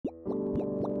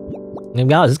I mean,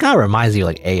 this kind of reminds you of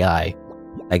like AI.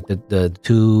 Like the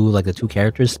two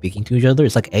characters speaking to each other.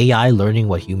 It's like AI learning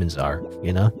what humans are,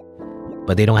 you know?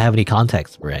 But they don't have any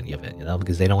context for any of it, you know,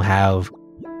 because they don't have,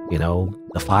 you know,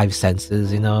 the five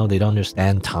senses, you know, they don't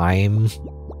understand time.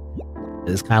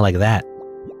 It's kind of like that,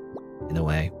 in a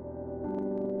way.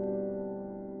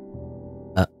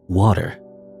 Water.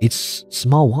 It's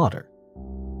small water.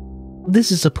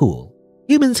 This is a pool.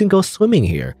 Humans can go swimming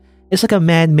here. It's like a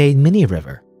man-made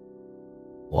mini-river.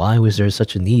 Why was there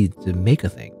such a need to make a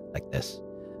thing like this?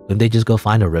 Couldn't they just go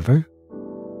find a river?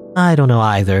 I don't know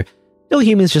either. Don't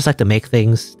humans just like to make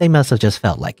things? They must have just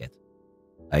felt like it.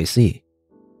 I see.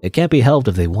 It can't be helped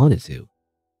if they wanted to.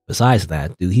 Besides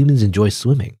that, do humans enjoy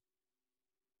swimming?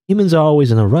 Humans are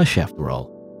always in a rush after all.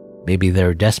 Maybe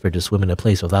they're desperate to swim in a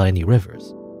place without any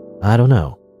rivers. I don't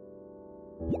know.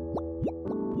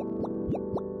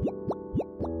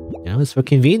 You know, it's for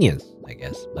convenience, I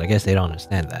guess. But I guess they don't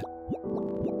understand that.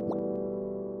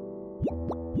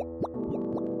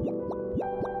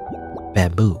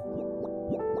 Bamboo.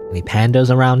 Any pandas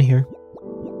around here?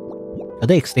 Are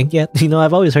they extinct yet? You know,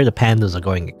 I've always heard the pandas are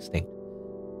going extinct.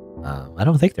 I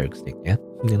don't think they're extinct yet,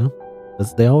 you know?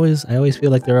 Because I always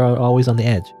feel like they're always on the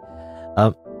edge.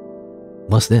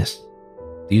 What's this?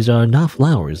 These are not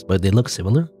flowers, but they look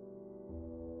similar.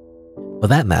 For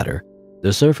that matter,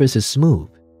 the surface is smooth.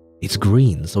 It's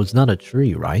green, so it's not a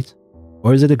tree, right?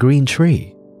 Or is it a green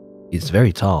tree? It's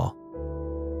very tall.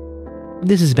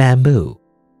 This is bamboo.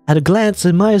 At a glance,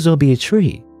 it might as well be a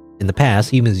tree. In the past,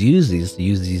 humans used these to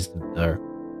use these. A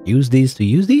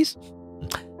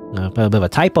bit of a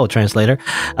typo, translator.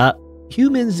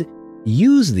 Humans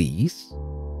use these.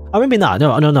 Oh, maybe not.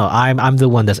 No. I'm the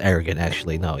one that's arrogant.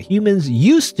 Actually, no. Humans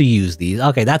used to use these.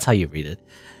 Okay, that's how you read it.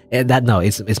 And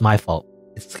it's my fault.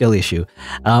 It's a skill issue.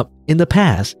 In the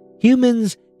past,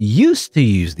 humans used to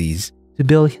use these to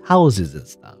build houses and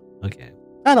stuff. Okay.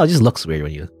 I don't know. It just looks weird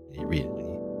when you read it. When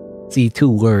you see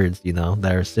two words, you know,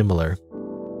 that are similar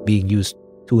being used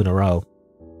two in a row.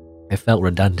 It felt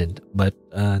redundant, but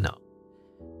no.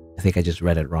 I think I just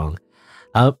read it wrong.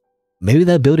 Maybe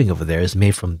that building over there is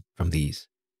made from these.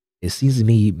 It seems to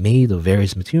be made of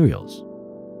various materials.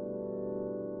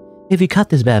 If you cut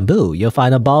this bamboo, you'll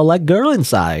find a ball-like girl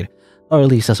inside. Or at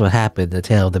least that's what happened in the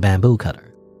tale of the bamboo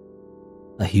cutter.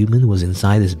 A human was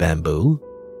inside this bamboo?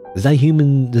 Does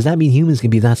that mean humans can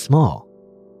be that small?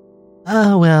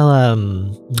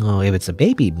 If it's a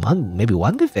baby, maybe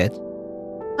one could fit.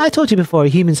 I told you before,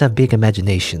 humans have big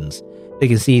imaginations. They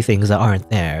can see things that aren't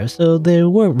there, so there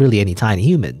weren't really any tiny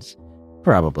humans.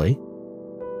 Probably.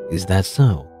 Is that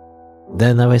so?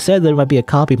 Then if I said there might be a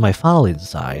copy of my file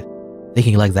inside,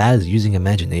 thinking like that is using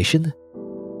imagination?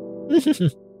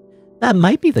 That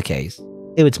might be the case.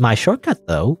 If it's my shortcut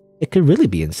though, it could really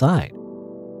be inside.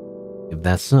 If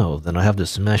that's so, then I'll have to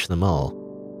smash them all.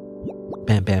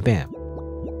 Bam, bam, bam.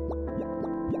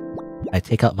 I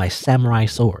take out my samurai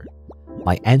sword.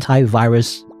 My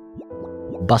antivirus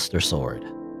buster sword.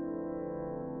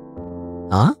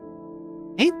 Huh?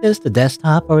 Ain't this the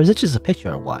desktop, or is it just a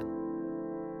picture of one?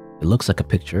 It looks like a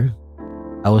picture.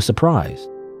 I was surprised.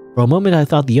 For a moment I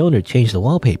thought the owner changed the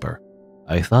wallpaper.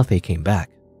 I thought they came back.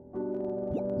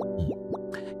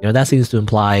 You know, that seems to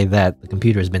imply that the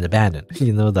computer has been abandoned.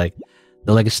 You know, like,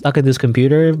 they're like stuck in this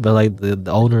computer, but like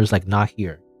the owner is like not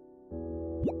here.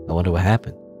 I wonder what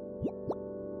happened.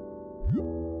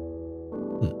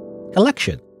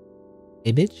 Collection.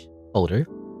 Image, folder,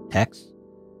 text,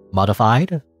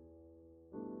 modified.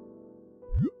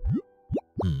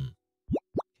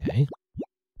 Okay.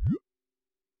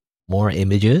 More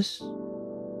images.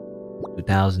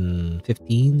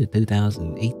 2015 to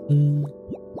 2018.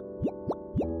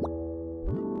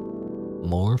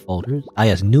 More folders. Ah,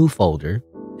 yes, new folder.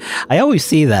 I always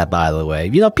see that, by the way.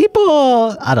 You know,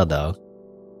 people, I don't know.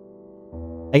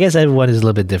 I guess everyone is a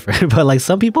little bit different, but like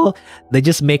some people, they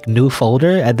just make new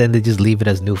folder and then they just leave it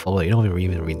as new folder. You don't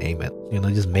even rename it. You know,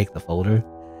 just make the folder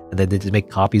and then they just make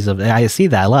copies of it. I see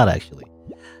that a lot, actually.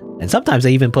 And sometimes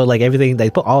they even put like everything, they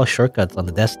put all shortcuts on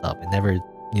the desktop and never,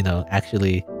 you know,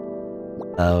 actually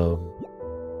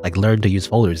like learn to use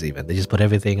folders even. They just put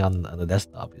everything on the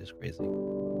desktop. It's crazy.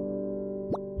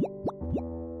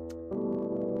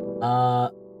 How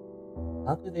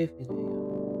do they fit it?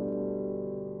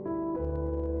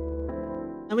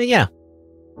 I mean, yeah.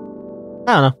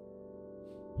 I don't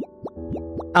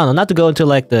know. Not to go into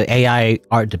like the AI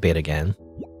art debate again.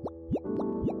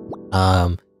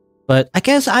 But I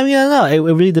guess, I mean, I don't know. It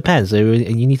really depends. You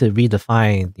need to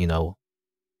redefine, you know,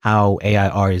 how AI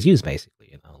art is used, basically.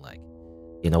 You know, like,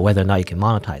 you know, whether or not you can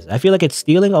monetize it. I feel like it's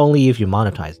stealing only if you're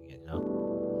monetizing it, you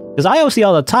know? Because I always see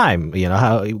all the time, you know,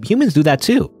 how humans do that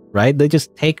too. right? They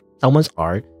just take someone's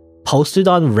art, post it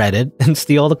on Reddit, and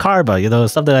steal the karma, you know,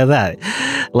 something like that.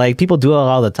 Like people do it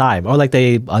all the time, or like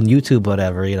they on YouTube,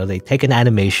 whatever, you know, they take an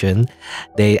animation,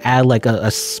 they add like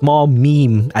a small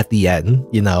meme at the end,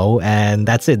 you know, and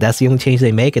that's it. That's the only change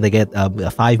they make, and they get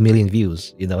 5 million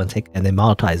views, you know, and they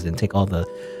monetize it and take all the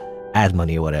ad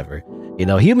money or whatever. You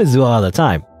know, humans do it all the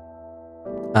time.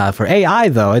 For AI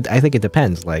though, I think it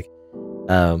depends. Like,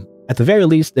 at the very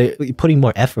least, they're putting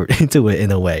more effort into it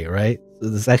in a way, right? So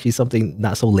there's actually something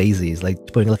not so lazy. It's like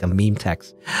putting like a meme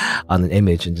text on an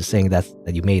image and just saying that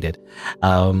you made it.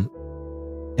 In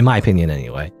my opinion,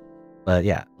 anyway. But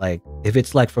yeah, like if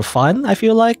it's like for fun, I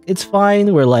feel like it's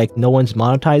fine. Where like no one's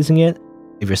monetizing it.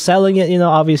 If you're selling it, you know,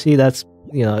 obviously that's,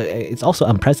 you know, it's also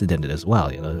unprecedented as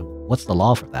well. You know, what's the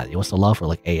law for that? What's the law for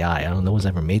like AI? I don't know. No one's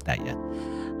ever made that yet.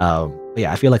 But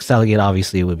yeah, I feel like selling it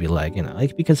obviously would be like, you know, it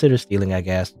could be considered stealing, I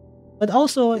guess. But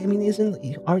also, I mean,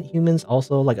 aren't humans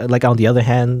also like on the other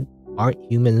hand, aren't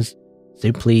humans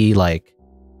simply like,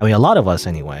 I mean, a lot of us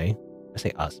anyway, I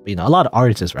say us, but, you know, a lot of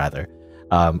artists rather,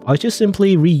 are just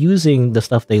simply reusing the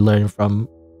stuff they learn from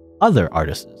other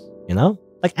artists, you know,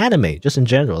 like anime, just in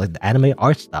general, like the anime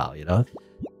art style, you know,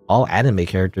 all anime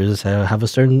characters have a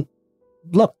certain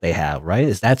look they have, right?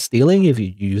 Is that stealing if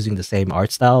you're using the same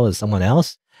art style as someone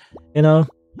else? You know,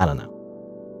 I don't know.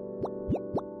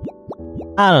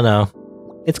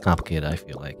 It's complicated, I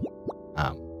feel like.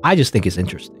 I just think it's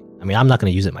interesting. I mean, I'm not going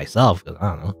to use it myself, because I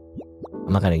don't know.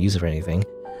 I'm not going to use it for anything.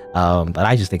 But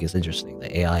I just think it's interesting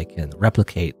that AI can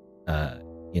replicate,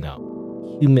 you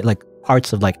know, human, like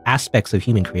parts of like aspects of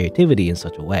human creativity in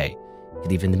such a way. You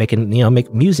could even make it, you know,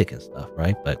 make music and stuff,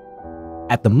 right? But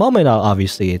at the moment,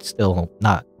 obviously, it's still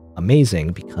not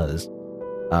amazing because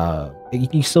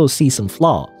you still see some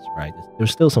flaws, right?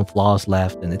 There's still some flaws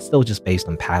left, and it's still just based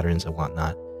on patterns and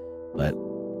whatnot. But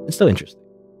it's still interesting.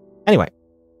 Anyway,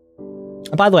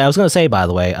 by the way, I was going to say,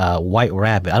 White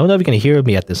Rabbit. I don't know if you can hear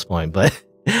me at this point, but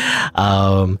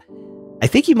I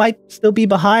think you might still be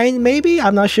behind, maybe?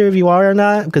 I'm not sure if you are or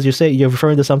not, because you're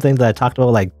referring to something that I talked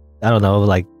about, like, I don't know,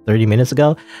 like 30 minutes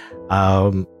ago.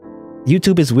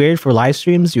 YouTube is weird for live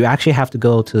streams. You actually have to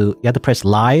you have to press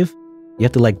live. You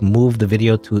have to like move the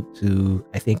video to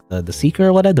I think the seeker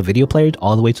or whatever, the video player,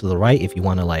 all the way to the right if you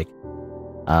want to like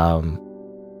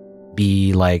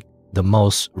be like the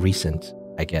most recent,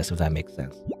 I guess, if that makes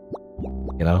sense.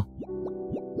 You know?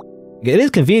 It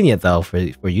is convenient though for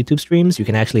YouTube streams. You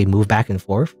can actually move back and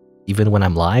forth even when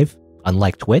I'm live,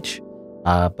 unlike Twitch.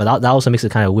 But that also makes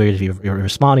it kind of weird if you're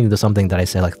responding to something that I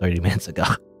said like 30 minutes ago.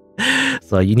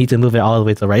 So you need to move it all the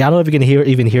way to the right. I don't know if you can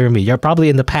even hear me. You're probably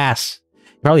in the past.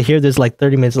 You probably hear this like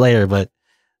 30 minutes later, but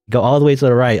go all the way to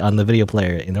the right on the video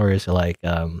player in order to like,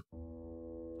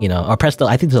 you know, or press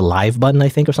I think there's a live button, I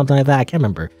think, or something like that. I can't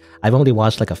remember. I've only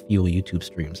watched like a few YouTube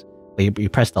streams. But you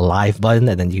press the live button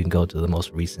and then you can go to the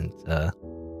most recent,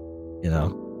 you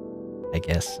know, I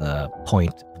guess,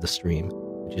 point of the stream,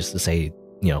 which is to say,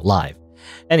 you know, live.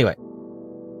 Anyway.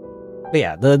 But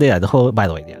yeah, the whole, by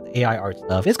the way, yeah, the AI art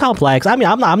stuff, it's complex. I mean,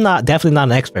 I'm definitely not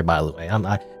an expert, by the way.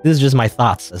 This is just my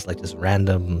thoughts as like this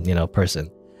random, you know, person.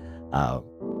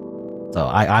 So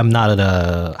I'm not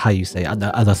how you say, an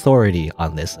authority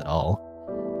on this at all.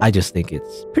 I just think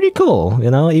it's pretty cool, you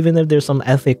know, even if there's some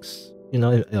ethics, you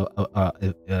know,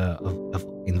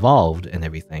 involved and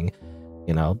everything,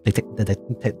 you know,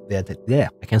 yeah,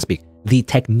 I can't speak. The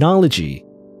technology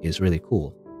is really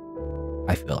cool,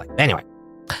 I feel like. Anyway.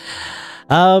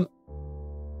 I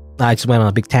just went on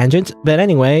a big tangent, but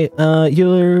anyway,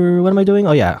 what am I doing?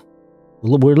 Oh yeah,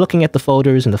 we're looking at the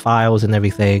folders and the files and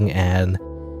everything, and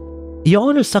the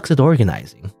owner sucks at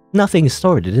organizing. Nothing is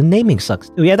sorted, and naming sucks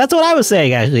too. Yeah, that's what I was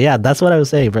saying, actually. Yeah, that's what I was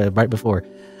saying right before.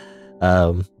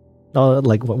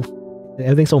 Like,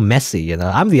 everything's so messy, you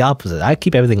know? I'm the opposite. I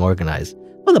keep everything organized,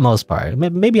 for the most part.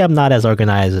 Maybe I'm not as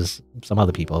organized as some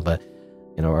other people, but,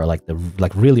 you know, or like the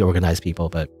really organized people,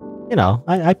 but, you know,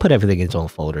 I put everything in its own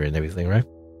folder and everything, right?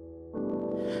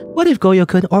 What if Goyou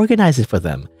couldn't organize it for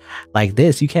them? Like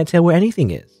this, you can't tell where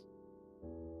anything is.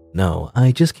 No,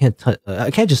 I just can't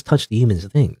I can't just touch the human's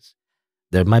things.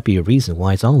 There might be a reason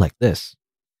why it's all like this.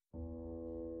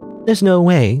 There's no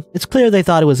way. It's clear they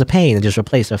thought it was a pain and just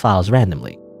replaced their files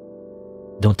randomly.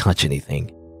 Don't touch anything.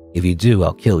 If you do,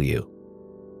 I'll kill you.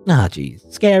 Ah, geez.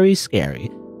 Scary.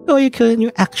 Goyou-kun,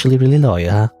 you're actually really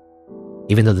loyal, huh?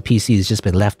 Even though the PC has just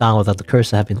been left on without the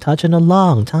cursor have been touched in a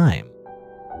long time.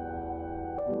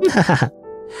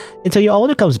 Until your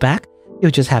owner comes back,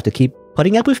 you'll just have to keep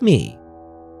putting up with me.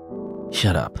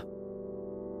 Shut up.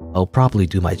 I'll properly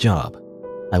do my job.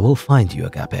 I will find you,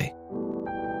 Agape.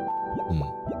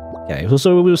 Okay,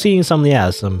 so we were seeing some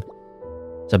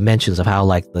some mentions of how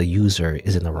like the user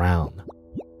isn't around.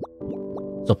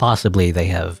 So possibly they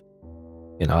have,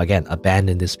 you know, again,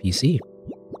 abandoned this PC.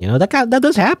 You know, that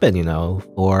does happen, you know,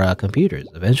 for computers.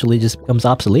 Eventually it just becomes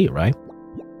obsolete, right?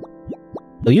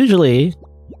 So usually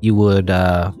you would,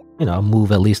 you know,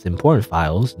 move at least important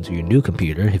files into your new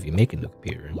computer if you make a new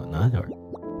computer and whatnot,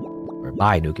 or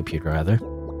buy a new computer rather.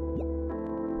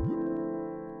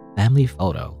 Family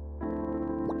photo.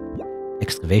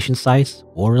 Excavation sites,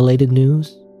 war-related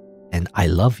news, and I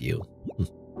love you.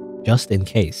 Just in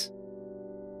case.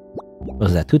 What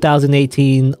was that?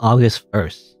 2018, August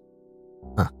 1st.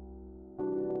 Huh.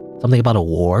 Something about a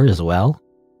war as well?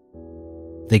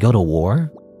 They go to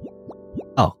war?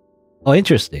 Oh. Oh,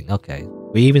 interesting. Okay.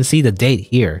 We even see the date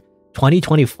here.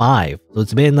 2025. So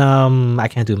it's been, I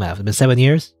can't do math. It's been 7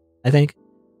 years, I think.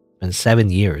 It's been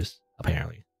 7 years,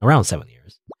 apparently. Around 7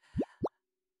 years.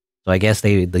 So I guess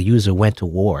the user went to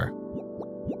war.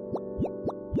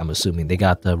 I'm assuming they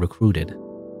got recruited.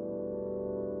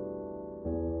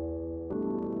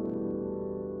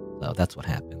 So that's what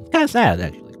happened. Kind of sad,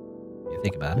 actually, if you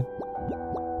think about it.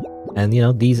 And you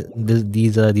know, these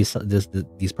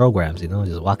programs, you know,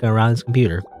 just walking around his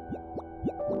computer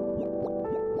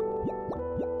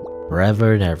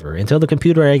forever and ever until the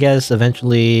computer, I guess,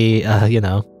 eventually, you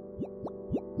know,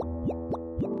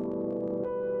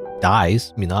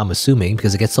 dies. You know, I'm assuming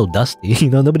because it gets so dusty. You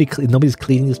know, nobody's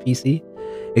cleaning this PC.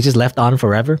 It's just left on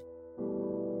forever.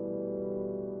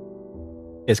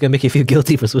 It's gonna make you feel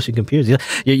guilty for switching computers.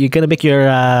 You're gonna make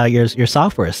your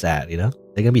software sad. You know,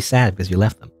 they're gonna be sad because you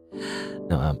left them.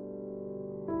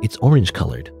 No, it's orange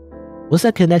colored. Was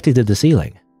that connected to the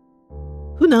ceiling?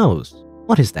 Who knows?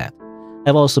 What is that?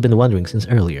 I've also been wondering since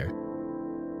earlier.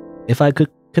 If I could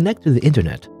connect to the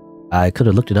internet, I could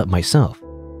have looked it up myself.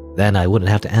 Then I wouldn't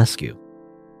have to ask you.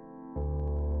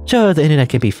 Sure, the internet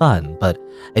can be fun, but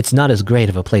it's not as great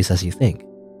of a place as you think.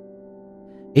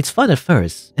 It's fun at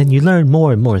first, and you learn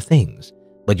more and more things,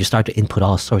 but you start to input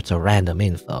all sorts of random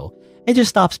info, and it just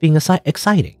stops being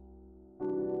exciting.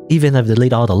 Even if I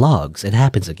delete all the logs, it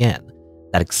happens again.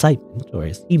 That excitement, or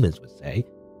as humans would say,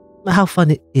 how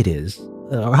fun it is,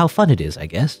 or how fun it is, I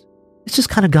guess, it's just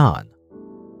kind of gone.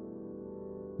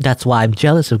 That's why I'm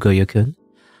jealous of Goyou-kun.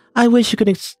 I wish you could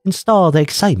install the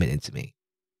excitement into me.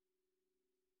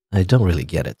 I don't really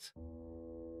get it.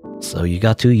 So you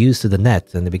got too used to the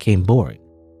net and it became boring.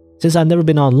 Since I've never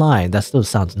been online, that still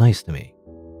sounds nice to me.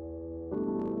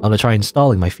 I'm gonna try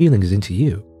installing my feelings into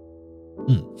you.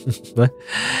 But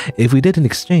if we did an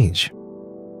exchange,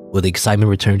 will the excitement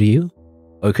return to you?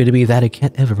 Or could it be that it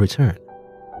can't ever return?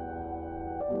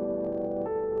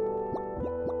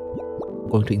 I'm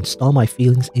going to install my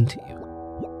feelings into you.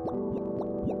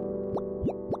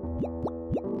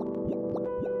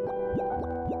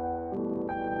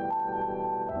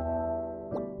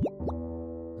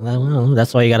 Well,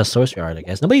 that's why you gotta source your art, I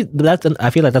guess. I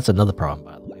feel like that's another problem,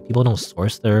 by the way. People don't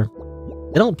source they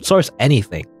don't source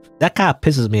anything. That kind of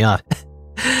pisses me off.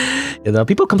 You know,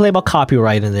 people complain about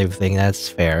copyright and everything, that's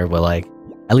fair, but like,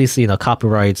 at least, you know,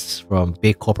 copyrights from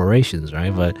big corporations,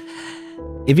 right? But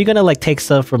if you're gonna like take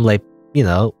stuff from like, you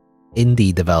know,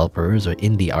 indie developers or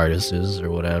indie artists or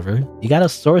whatever, you gotta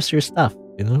source your stuff,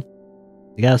 you know?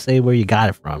 You gotta say where you got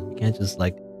it from. You can't just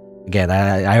like, again,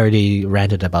 I already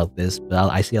ranted about this, but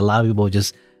I see a lot of people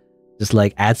just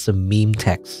like add some meme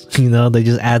text, you know? They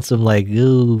just add some like,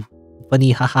 ooh,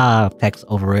 funny haha text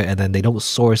over it, and then they don't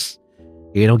source,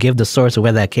 you don't give the source of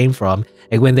where that came from.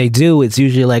 And when they do, it's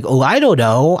usually like, oh, I don't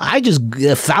know, I just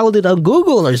found it on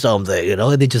Google or something, you know?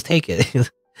 And they just take it.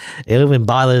 They don't even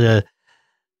bother to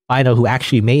find out who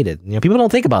actually made it. You know, people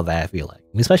don't think about that, I feel like.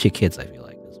 I mean, especially kids, I feel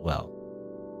like, as well.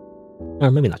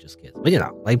 Or maybe not just kids, but you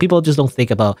know, like people just don't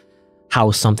think about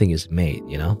how something is made,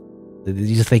 you know?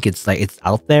 They just think it's like it's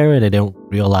out there and they don't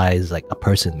realize like a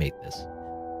person made this.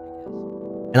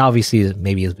 And obviously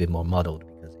maybe it's been more muddled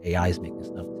because AI is making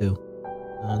stuff too.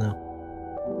 I don't know.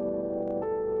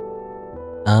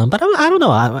 But I don't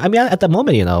know. I mean, at the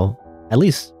moment, you know, at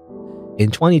least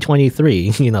in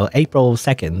 2023, you know, April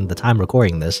 2nd, the time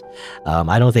recording this,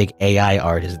 I don't think AI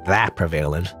art is that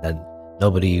prevalent that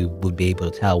nobody would be able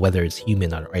to tell whether it's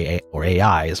human or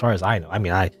AI, as far as I know. I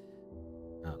mean, I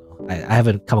don't know. I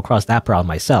haven't come across that problem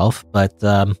myself, but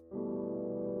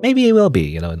maybe it will be,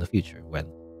 you know, in the future when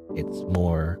it's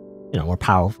more, you know, more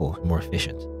powerful, more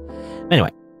efficient.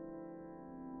 Anyway,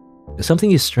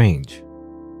 something is strange.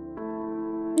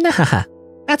 Nah,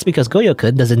 that's because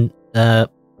Goyou-kun doesn't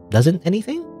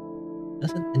anything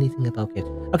about kids.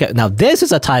 Okay, now this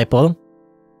is a typo.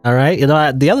 All right, you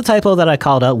know, the other typo that I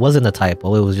called out wasn't a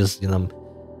typo. It was just, you know,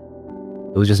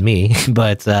 it was just me.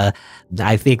 But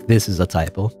I think this is a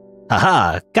typo.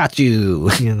 Haha, got you!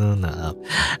 No.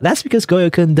 That's because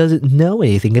Goyou-kun doesn't know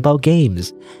anything about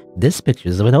games. This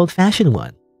picture's of an old-fashioned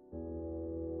one.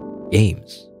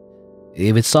 Games.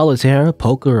 If it's solitaire,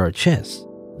 poker, or chess,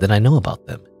 then I know about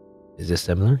them. Is this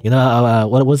similar?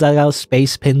 What was that about?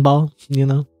 Space pinball?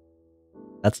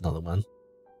 That's another one.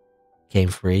 Came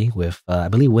free with, I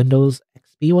believe, Windows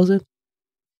XP, was it?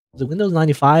 Was it Windows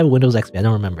 95 or Windows XP? I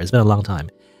don't remember. It's been a long time.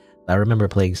 But I remember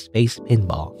playing Space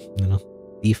Pinball,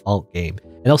 default game.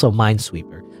 And also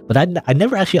Minesweeper. But I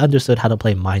never actually understood how to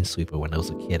play Minesweeper when I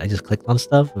was a kid. I just clicked on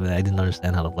stuff and I didn't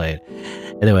understand how to play it.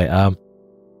 Anyway,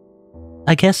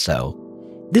 I guess so.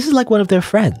 This is like one of their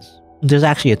friends. There's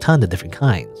actually a ton of different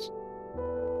kinds.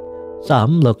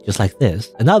 Some look just like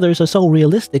this, and others are so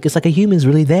realistic it's like a human's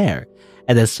really there.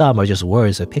 And then some are just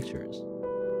words or pictures.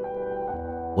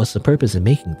 What's the purpose in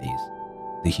making these?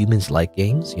 The humans like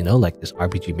games, like this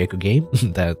RPG Maker game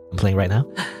that I'm playing right now?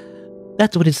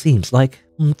 That's what it seems like.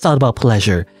 It's all about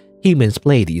pleasure. Humans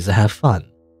play these to have fun.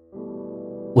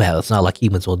 Well, it's not like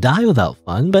humans will die without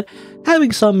fun, but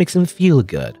having some makes them feel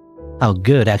good. How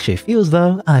good actually feels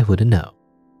though, I wouldn't know.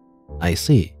 I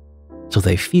see. So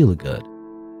they feel good.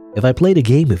 If I played a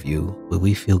game with you, would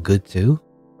we feel good too?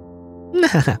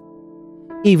 Nah.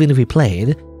 Even if we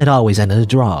played, it always ended a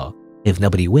draw. If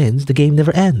nobody wins, the game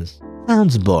never ends.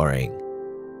 Sounds boring.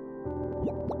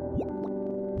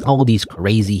 All these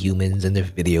crazy humans and their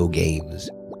video games.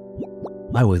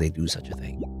 Why would they do such a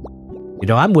thing?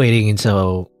 I'm waiting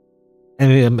until...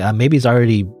 maybe it's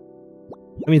already...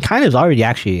 kind of already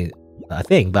actually a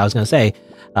thing, but I was going to say,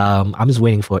 I'm just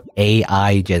waiting for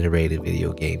AI-generated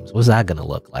video games. What's that going to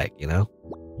look like,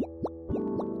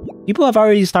 People have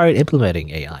already started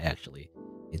implementing AI, actually,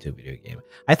 into a video game.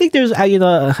 I think there's,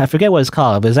 I forget what it's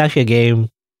called, but it's actually a game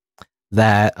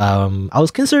that I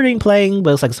was considering playing,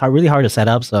 but it's really hard to set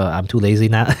up, so I'm too lazy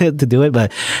now to do it.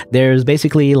 But there's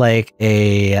basically like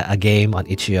a game on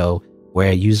itch.io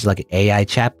where it uses like an AI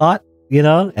chatbot,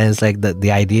 and it's like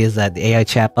the idea is that the AI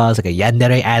chatbot is like a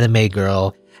yandere anime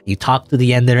girl. You talk to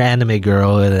the yandere anime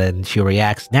girl, and then she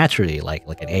reacts naturally, like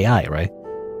an AI, right?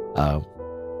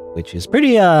 Which is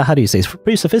pretty, how do you say? It's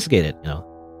pretty sophisticated,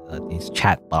 these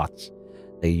chatbots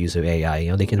they use of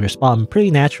AI. They can respond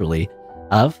pretty naturally,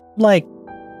 of like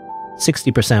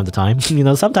 60% of the time.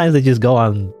 Sometimes they just go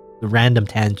on random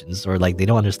tangents, or like they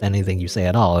don't understand anything you say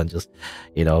at all, and just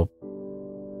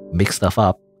mix stuff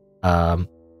up.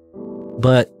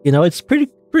 But it's pretty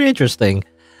interesting.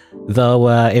 Though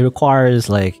it requires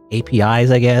like APIs,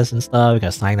 I guess, and stuff. You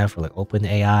gotta sign up for like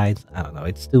OpenAI. I don't know.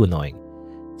 It's too annoying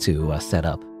to set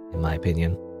up, in my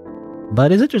opinion.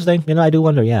 But it's interesting. I do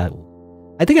wonder. Yeah,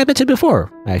 I think I mentioned before,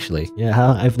 actually. Yeah,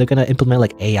 how if they're gonna implement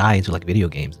like AI into like video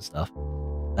games and stuff,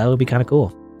 that would be kind of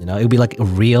cool. It would be like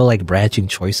real like branching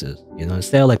choices.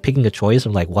 Instead of like picking a choice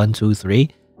from like 1, 2, 3,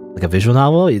 like a visual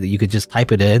novel, you could just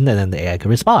type it in and then the AI can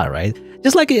respond, right?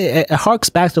 Just like it harks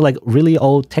back to like really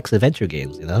old text adventure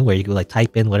games, where you could like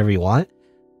type in whatever you want.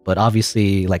 But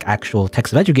obviously, like actual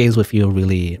text adventure games would feel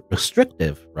really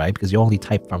restrictive, right? Because you only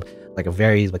type from like a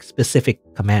very like specific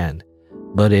command.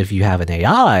 But if you have an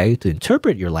AI to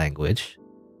interpret your language,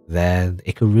 then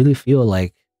it could really feel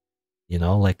like,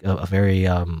 like a very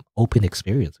open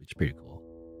experience, which is pretty cool.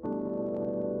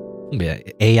 Yeah,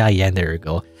 AI, yeah, there you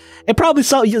go. And probably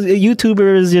some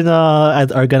YouTubers,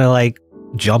 are gonna like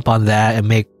jump on that and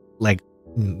make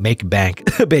bank.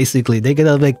 Basically, they're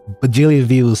gonna make bajillion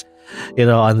views,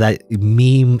 on that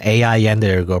meme AI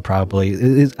Yandere go.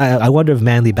 Probably. I wonder if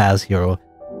Manly Bass Hero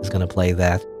is gonna play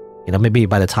that. Maybe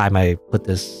by the time I put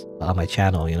this on my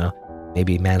channel,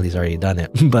 maybe Manly's already done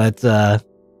it. But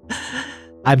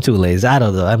I'm too lazy. I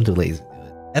don't know. I'm too lazy to do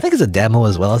it. I think it's a demo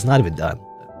as well. It's not even done.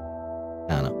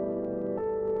 I don't know.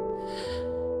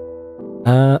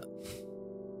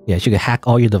 Yeah, she could hack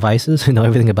all your devices, know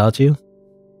everything about you.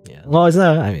 Yeah, well, it's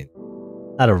not.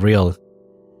 Not a real.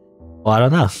 Well, I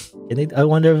don't know. I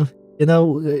wonder if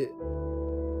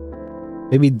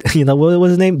maybe what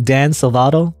was his name? Dan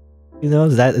Salvato.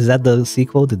 Is that the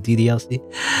sequel to DDLC?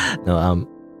 No.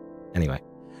 Anyway,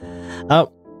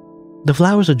 the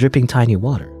flowers are dripping tiny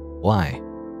water. Why?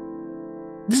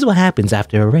 This is what happens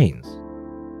after it rains.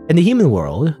 In the human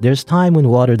world, there's time when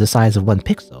water the size of 1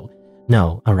 pixel,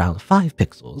 no, around 5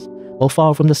 pixels, will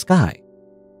fall from the sky.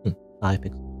 5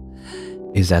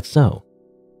 pixels. Is that so?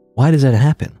 Why does that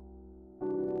happen?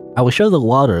 I was sure the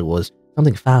water was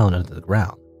something found under the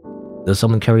ground. Does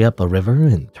someone carry up a river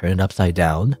and turn it upside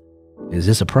down? Is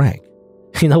this a prank?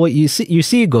 You know what, you see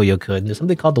Goyou-kun, there's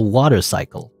something called the water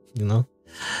cycle, No,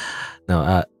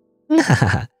 there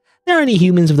aren't any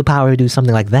humans with the power to do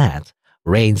something like that.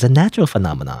 Rain's a natural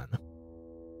phenomenon.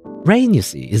 Rain, you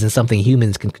see, isn't something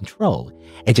humans can control.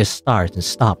 It just starts and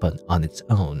stops on its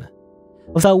own.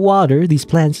 Without water, these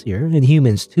plants here, and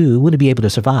humans too, wouldn't be able to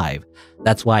survive.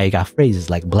 That's why you got phrases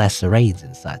like bless the rains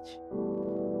and such.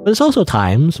 But there's also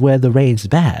times where the rain's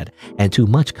bad and too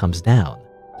much comes down,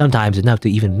 sometimes enough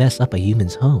to even mess up a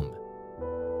human's home.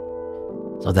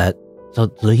 So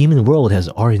the human world has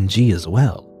RNG as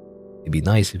well. It'd be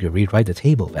nice if you could rewrite the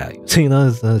table values. You know,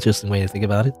 it's an interesting way to think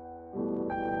about it.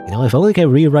 You know, if only I could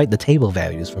rewrite the table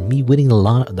values for me winning the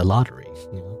lottery.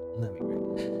 You know, that'd be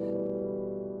great.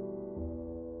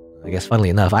 I guess, funnily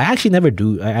enough, I actually never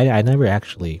do. I never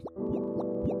actually.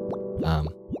 I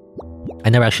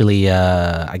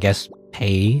guess,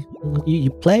 pay. You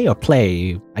play or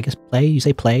play? I guess play. You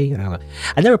say play? I don't know.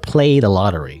 I never played a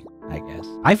lottery, I guess.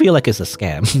 I feel like it's a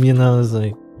scam. You know, it's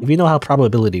like, if you know how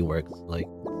probability works, like,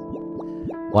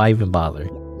 why even bother?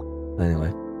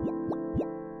 Anyway.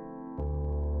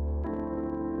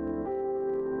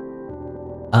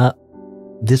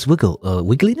 This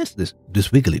wiggliness?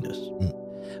 This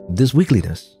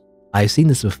wiggliness. I've seen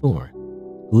this before.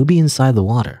 It would be inside the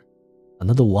water.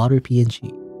 Another water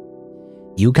PNG.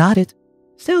 You got it.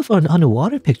 Still, for an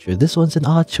underwater picture, this one's an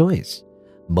odd choice.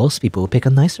 Most people pick a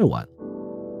nicer one.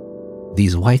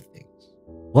 These white things.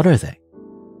 What are they?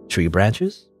 Tree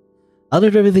branches? Out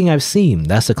of everything I've seen,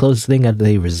 that's the closest thing that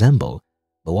they resemble.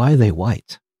 But why are they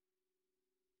white?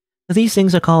 These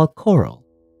things are called coral.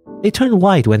 They turn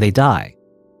white when they die.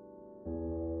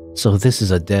 So this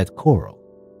is a dead coral.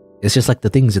 It's just like the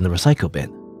things in the recycle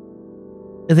bin.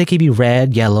 They can be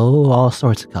red, yellow, all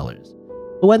sorts of colors.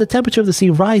 But when the temperature of the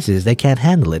sea rises, they can't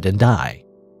handle it and die.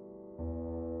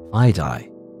 If I die,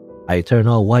 I turn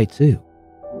all white too.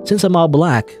 Since I'm all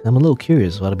black, I'm a little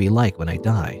curious what it'll be like when I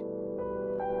die.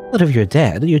 But if you're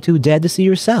dead, you're too dead to see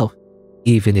yourself.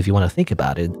 Even if you want to think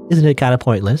about it, isn't it kind of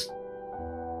pointless?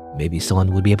 Maybe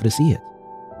someone would be able to see it.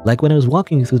 Like when I was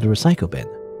walking through the recycle bin.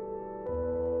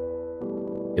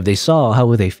 If they saw, how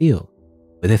would they feel?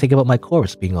 Would they think about my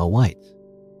corpse being all white?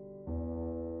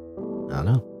 I don't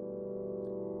know.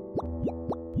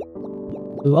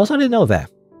 Also, I didn't know that.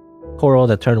 Coral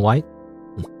that turn white?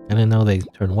 I didn't know they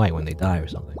turn white when they die or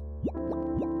something.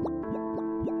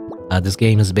 This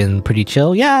game has been pretty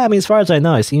chill. Yeah, I mean, as far as I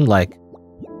know, it seemed like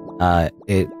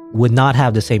it would not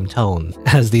have the same tone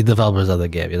as the developers of the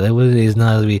game. It's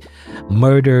not going to be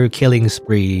murder, killing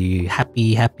spree,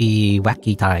 happy,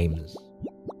 wacky times.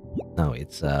 No,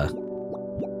 it's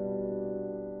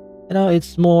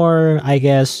it's more, I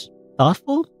guess,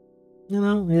 thoughtful. You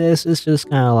know, it's just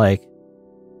kind of like,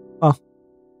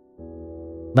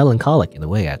 melancholic in a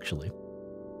way, actually.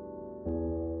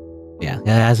 Yeah, it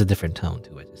has a different tone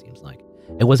to it, it seems like.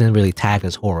 It wasn't really tagged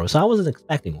as horror, so I wasn't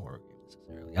expecting horror game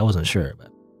necessarily. I wasn't sure, but...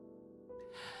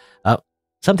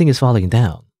 something is falling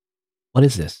down. What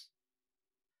is this?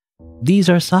 These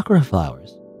are sakura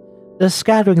flowers. They're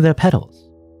scattering their petals.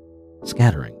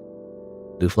 Scattering.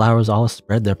 Do flowers all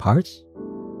spread their parts?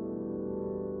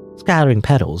 Scattering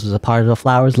petals is a part of a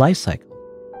flower's life cycle.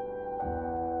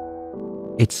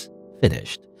 It's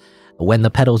finished. When the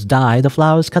petals die, the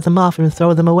flowers cut them off and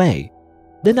throw them away.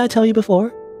 Didn't I tell you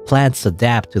before? Plants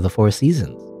adapt to the 4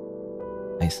 seasons.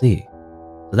 I see.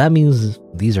 So that means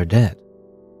these are dead.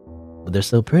 But they're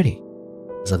still pretty.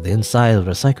 It's like the inside of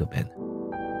a recycle bin.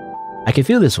 I can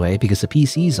feel this way because the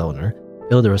PC's owner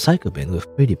filled the recycle bin with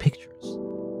pretty pictures.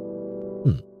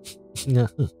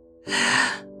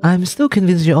 I'm still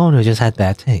convinced your owner just had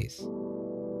bad taste.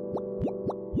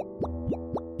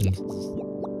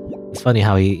 It's funny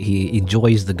how he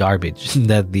enjoys the garbage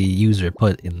that the user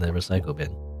put in the recycle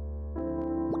bin.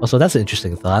 Also, that's an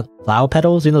interesting thought. Flower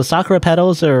petals, sakura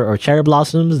petals or cherry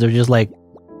blossoms, they're just like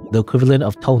the equivalent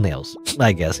of toenails,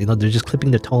 I guess. They're just clipping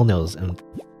their toenails and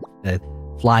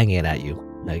flying it at you,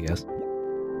 I guess.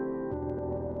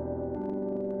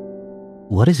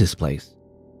 What is this place?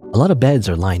 A lot of beds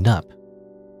are lined up.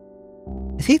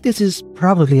 I think this is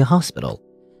probably a hospital.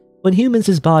 When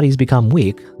humans' bodies become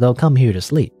weak, they'll come here to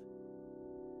sleep.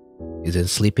 Isn't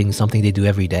sleeping something they do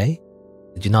every day?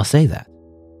 Did you not say that?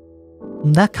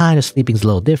 That kind of sleeping's a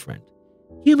little different.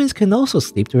 Humans can also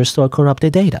sleep to restore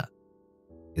corrupted data.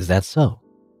 Is that so?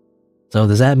 So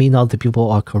does that mean all the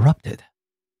people are corrupted?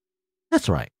 That's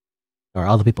right. Or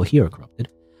all the people here are corrupted.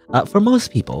 For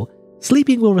most people,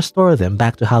 sleeping will restore them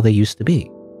back to how they used to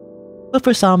be. But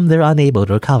for some, they're unable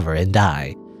to recover and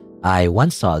die. I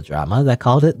once saw a drama that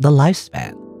called it the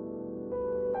lifespan.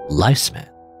 Lifespan.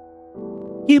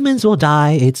 Humans will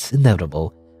die, it's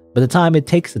inevitable, but the time it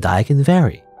takes to die can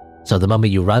vary. So the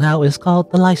moment you run out is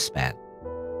called the lifespan.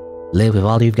 Live with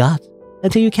all you've got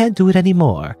until you can't do it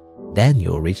anymore, then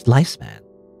you'll reach lifespan.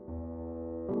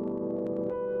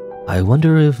 I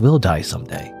wonder if we'll die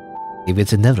someday. If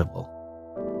it's inevitable.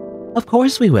 Of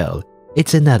course we will.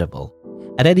 It's inevitable.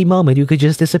 At any moment you could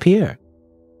just disappear.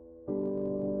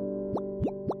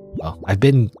 Well, I've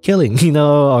been killing,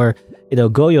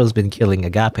 Goyo's been killing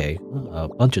Agape a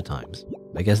bunch of times.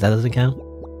 I guess that doesn't count.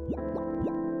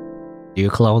 Do your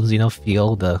clones,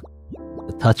 feel the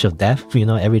touch of death,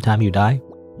 every time you die?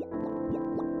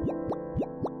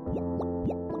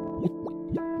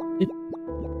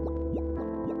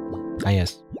 Ah,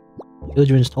 yes.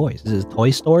 Children's toys. This is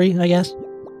Toy Story, I guess?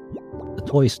 The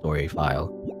Toy Story file.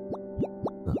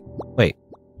 Wait,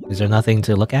 is there nothing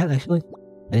to look at, actually?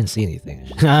 I didn't see anything.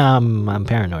 I'm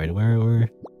paranoid. Where?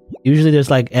 Usually there's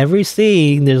like, every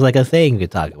scene, there's like a thing you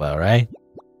could talk about, right?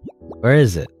 Where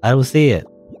is it? I don't see it.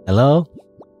 Hello?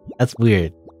 That's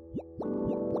weird.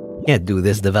 Can't do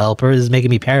this, developer. This is making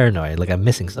me paranoid, like I'm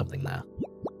missing something now.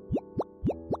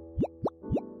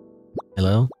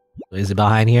 Hello? Is it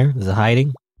behind here? Is it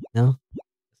hiding? No?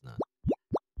 It's not.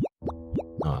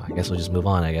 Oh, I guess we'll just move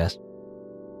on, I guess.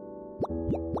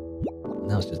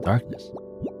 Now it's just darkness.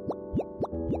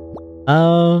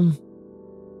 Alright.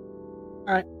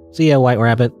 See ya, White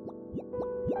Rabbit.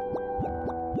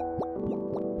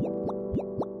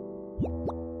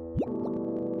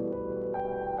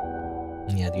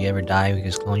 Yeah, do you ever die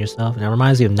because you clone yourself? And it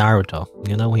reminds me of Naruto.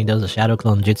 You know, when he does the shadow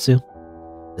clone jutsu?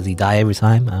 Does he die every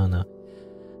time? I don't know.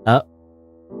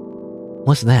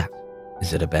 What's that?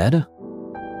 Is it a bed?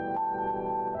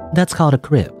 That's called a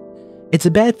crib. It's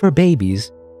a bed for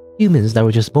babies, humans that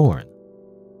were just born.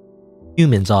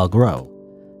 Humans all grow.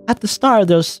 At the start,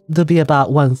 there'll be about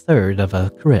 1/3 of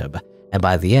a crib, and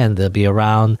by the end, they'll be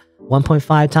around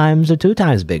 1.5 times or 2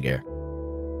 times bigger.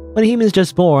 When humans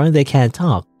just born, they can't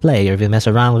talk, play, or even mess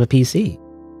around with a PC.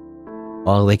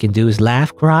 All they can do is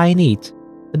laugh, cry, and eat.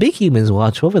 The big humans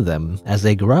watch over them as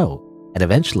they grow, and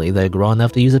eventually they'll grow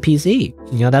enough to use a PC.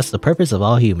 That's the purpose of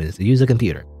all humans, to use a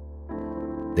computer.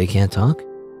 They can't talk?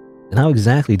 Then how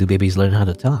exactly do babies learn how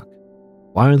to talk?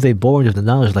 Why aren't they born with the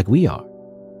knowledge like we are?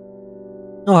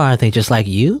 Or aren't they just like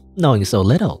you, knowing so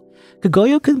little?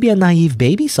 Goyou could be a naive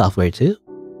baby software too.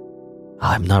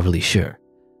 I'm not really sure,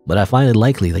 but I find it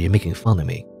likely that you're making fun of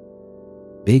me.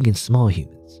 Big and small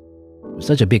humans. With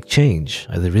such a big change,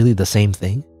 are they really the same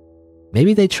thing?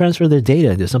 Maybe they transfer their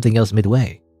data into something else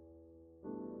midway.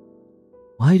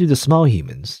 Why do the small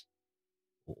humans?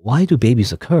 Why do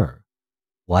babies occur?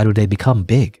 Why do they become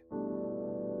big?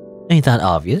 Ain't that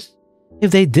obvious?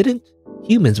 If they didn't,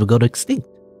 humans would go extinct.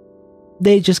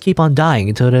 They just keep on dying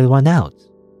until they run out.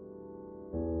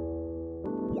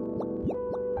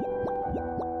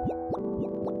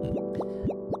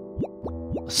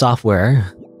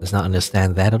 Software does not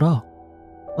understand that at all.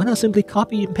 Why not simply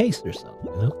copy and paste yourself,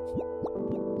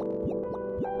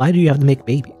 Why do you have to make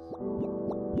babies?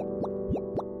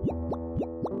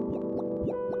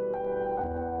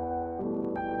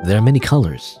 There are many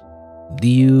colors. Do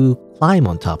you climb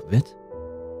on top of it?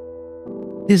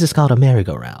 This is called a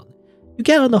merry-go-round. You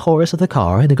get on the horse of the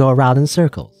car and go around in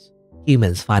circles.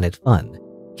 Humans find it fun,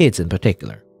 kids in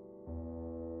particular.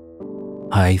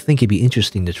 I think it'd be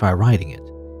interesting to try riding it.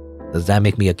 Does that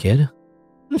make me a kid?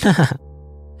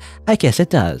 I guess it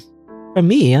does. For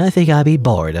me, I think I'd be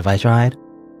bored if I tried.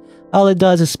 All it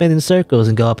does is spin in circles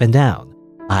and go up and down.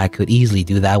 I could easily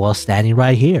do that while standing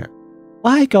right here.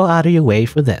 Why go out of your way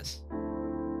for this?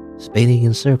 Spinning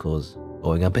in circles,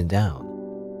 going up and down.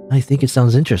 I think it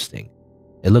sounds interesting.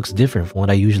 It looks different from what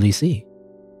I usually see.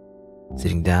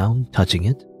 Sitting down, touching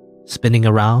it, spinning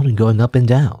around and going up and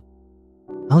down.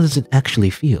 How does it actually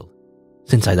feel?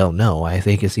 Since I don't know, I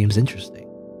think it seems interesting.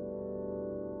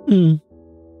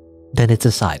 Then it's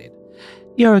decided.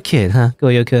 You're a kid, huh,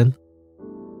 Goyou-kun?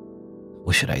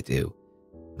 What should I do?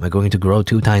 Am I going to grow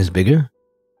 2 times bigger?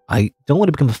 I don't want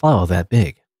to become a file that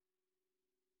big.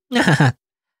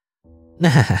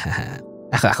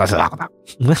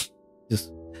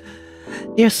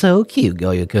 You're so cute,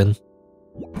 Goyou-kun.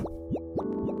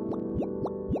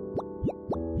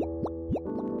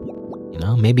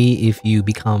 Maybe if you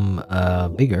become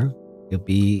bigger, you'll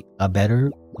be a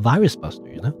better virus buster,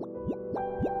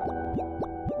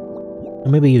 Or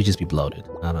maybe you'll just be bloated.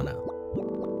 I don't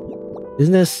know.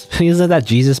 Isn't that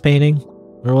Jesus painting?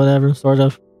 Or whatever, sort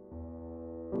of?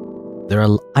 There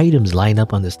are items lined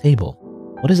up on this table.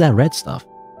 What is that red stuff?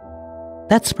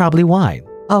 That's probably wine,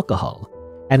 alcohol.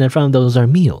 And in front of those are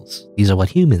meals. These are what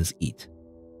humans eat.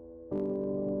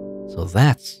 So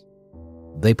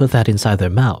they put that inside their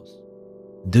mouths.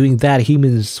 Doing that,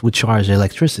 humans would charge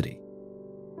electricity.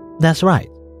 That's right.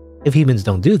 If humans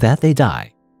don't do that, they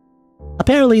die.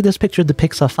 Apparently, this picture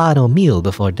depicts a final meal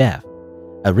before death.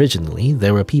 Originally,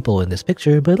 there were people in this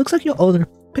picture, but it looks like your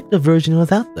picked a version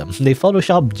without them. They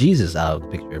photoshopped Jesus out of the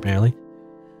picture, apparently.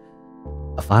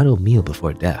 A final meal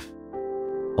before death.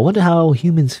 I wonder how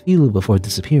humans feel before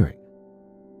disappearing.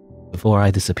 Before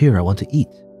I disappear, I want to eat,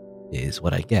 is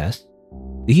what I guess.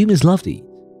 Do humans love to eat?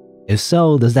 If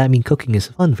so, does that mean cooking is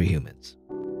fun for humans?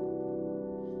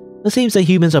 It seems that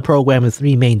humans are programmed with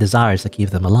three main desires that keep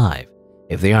them alive.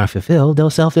 If they aren't fulfilled, they'll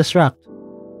self-destruct.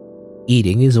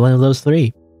 Eating is one of those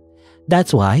three.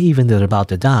 That's why, even though they're about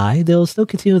to die, they'll still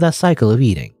continue that cycle of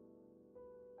eating.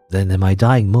 Then in my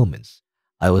dying moments,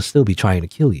 I will still be trying to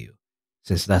kill you,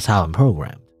 since that's how I'm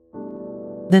programmed.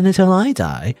 Then until I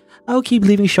die, I'll keep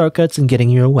leaving shortcuts and getting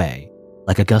in your way.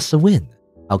 Like a gust of wind,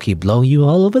 I'll keep blowing you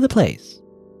all over the place.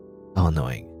 How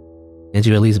annoying. Can't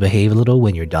you at least behave a little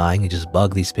when you're dying and just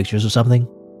bug these pictures or something?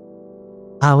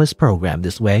 I was programmed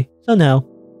this way, so no.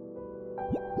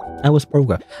 I was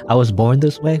programmed. I was born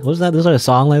this way? Was that a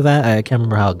song like that? I can't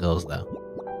remember how it goes though.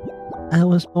 I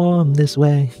was born this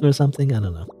way or something. I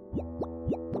don't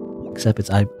know. Except it's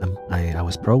I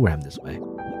was programmed this way.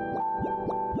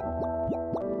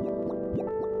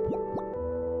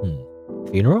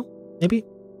 Funeral? Maybe?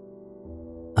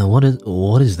 And what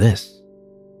is this?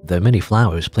 There are many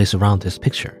flowers placed around this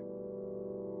picture.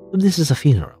 This is a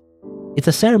funeral. It's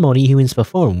a ceremony humans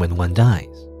perform when one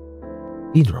dies.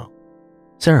 Funeral.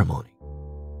 Ceremony.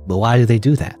 But why do they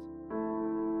do that?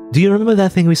 Do you remember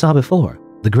that thing we saw before?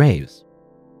 The graves.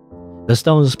 The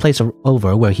stones placed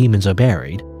over where humans are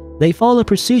buried, they follow a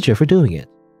procedure for doing it.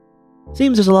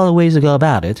 Seems there's a lot of ways to go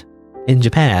about it. In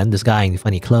Japan, this guy in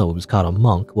funny clothes called a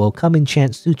monk will come and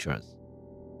chant sutras.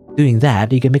 Doing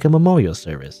that, you can make a memorial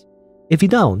service. If you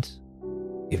don't,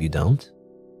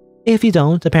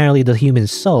 apparently the human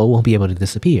soul won't be able to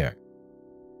disappear.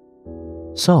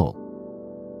 Soul.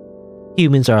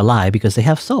 Humans are alive because they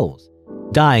have souls.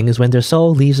 Dying is when their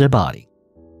soul leaves their body.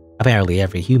 Apparently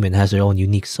every human has their own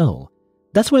unique soul.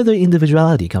 That's where their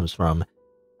individuality comes from.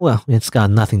 Well, it's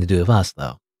got nothing to do with us,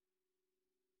 though.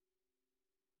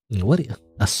 What?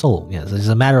 A soul? Yes, it's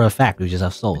a matter of fact we just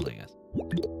have souls, I guess.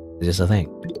 It's just a thing.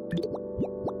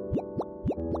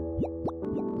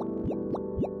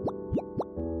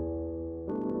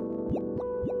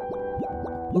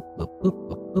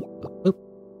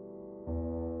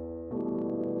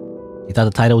 You thought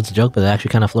the title was a joke, but it's actually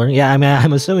kind of flirting? Yeah, I mean,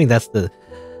 I'm assuming that's the...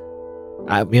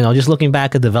 just looking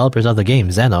back at developers of the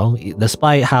game, Zeno,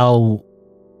 despite how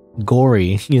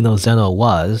gory, Zeno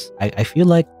was, I feel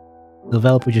like the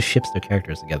developer just ships their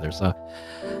characters together, so...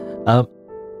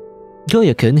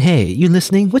 Goyou-kun, hey, you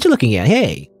listening? What you looking at?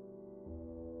 Hey!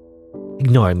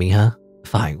 Ignoring me, huh?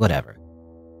 Fine, whatever.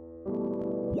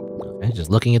 Okay,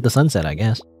 just looking at the sunset, I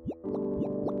guess.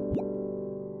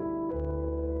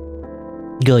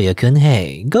 Goyou-kun,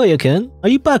 hey. Goyou-kun, are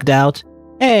you bugged out?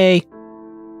 Hey!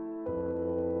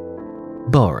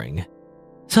 Boring.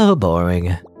 So boring.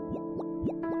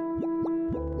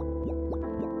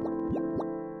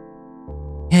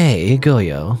 Hey,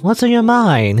 Goyou, what's on your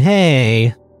mind?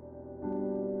 Hey!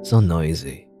 So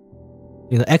noisy.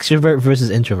 Extrovert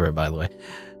versus introvert, by the way.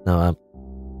 No,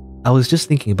 I was just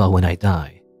thinking about when I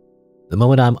die. The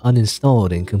moment I'm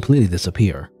uninstalled and completely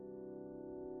disappear.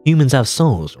 Humans have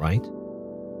souls, right?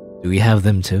 Do we have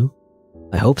them too?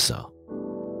 I hope so.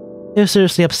 They're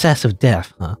seriously obsessed with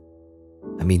death, huh?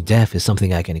 I mean, death is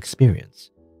something I can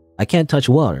experience. I can't touch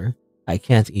water, I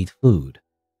can't eat food,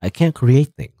 I can't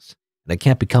create things, and I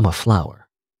can't become a flower.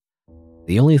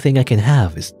 The only thing I can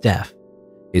have is death.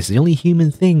 It's the only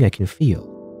human thing I can feel.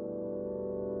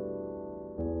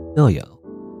 Goyou,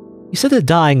 you said that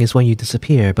dying is when you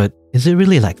disappear, but is it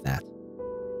really like that?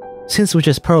 Since we're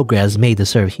just programs made to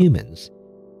serve humans,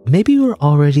 maybe we're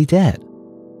already dead.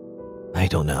 I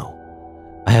don't know.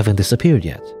 I haven't disappeared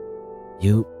yet.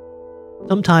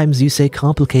 Sometimes you say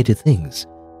complicated things.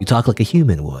 You talk like a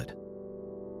human would.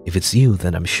 If it's you,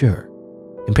 then I'm sure.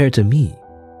 Compared to me,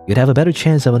 you'd have a better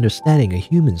chance of understanding a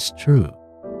human's true.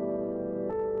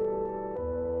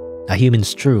 A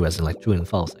human's true, as in like true and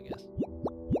false, I guess.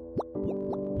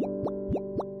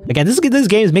 Again, this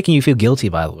game is making you feel guilty,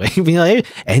 by the way.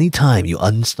 Anytime you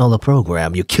uninstall a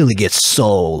program, you're killing its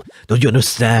soul. Don't you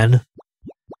understand?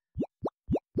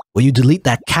 When you delete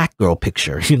that cat girl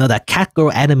picture, that cat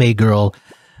girl anime girl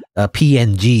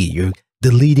PNG, you're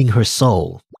deleting her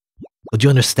soul. Would you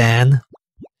understand?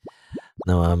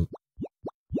 No,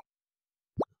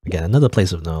 again, another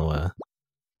place with no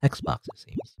text box, it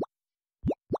seems.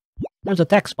 There's a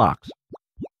text box.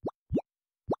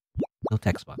 No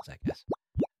text box, I guess.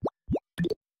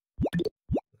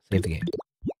 Save the game.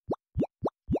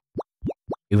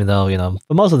 Even though,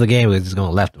 for most of the game, we're just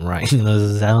going left and right. I don't know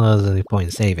if there's any point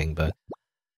in saving, but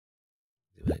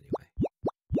do it anyway.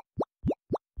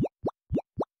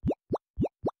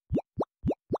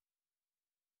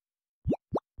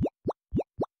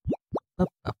 Up,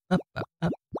 up, up, up,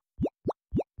 up.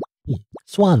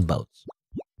 Swan boats.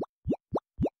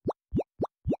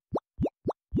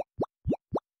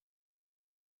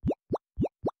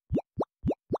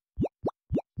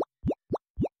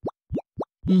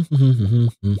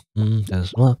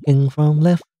 Just walking from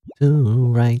left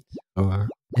to right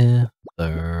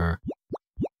forever.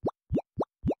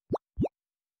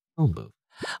 Oh, boo.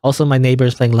 Also, my neighbor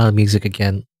is playing loud music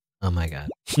again. Oh my god.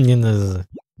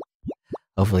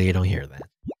 Hopefully you don't hear that.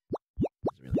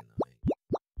 It's really annoying.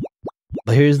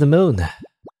 But here's the moon.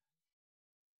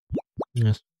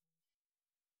 Yes.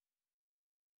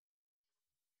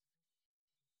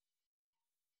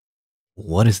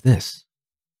 What is this?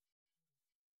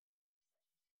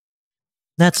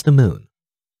 That's the moon.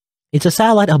 It's a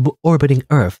satellite orbiting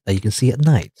Earth that you can see at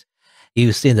night.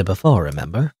 You've seen it before,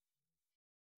 remember?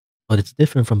 But it's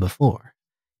different from before.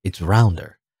 It's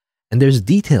rounder. And there's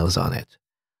details on it.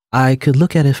 I could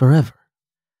look at it forever.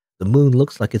 The moon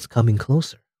looks like it's coming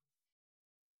closer.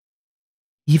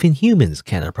 Even humans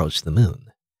can't approach the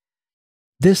moon.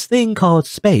 This thing called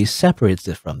space separates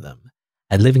it from them,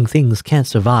 and living things can't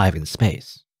survive in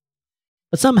space.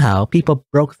 But somehow, people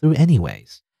broke through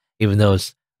anyways. Even though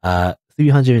it's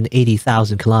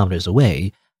 380,000 kilometers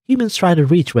away, humans try to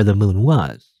reach where the moon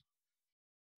was.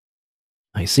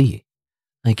 I see.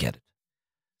 I get it.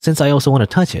 Since I also want to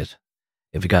touch it,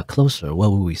 if we got closer, what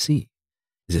will we see?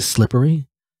 Is it slippery?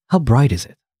 How bright is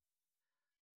it?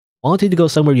 Wanting to go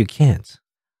somewhere you can't.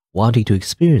 Wanting to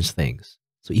experience things,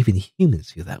 so even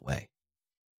humans feel that way.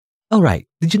 Oh right,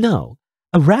 did you know?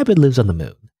 A rabbit lives on the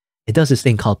moon. It does this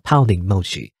thing called pounding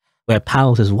mochi, where it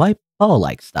pounds his white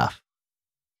ball-like stuff.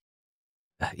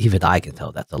 Even I can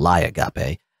tell that's a lie,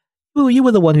 Agape. Ooh, you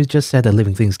were the one who just said that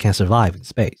living things can't survive in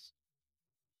space.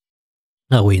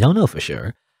 No, we don't know for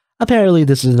sure. Apparently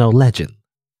this is no legend.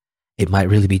 It might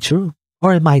really be true,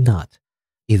 or it might not.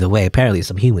 Either way, apparently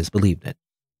some humans believed it.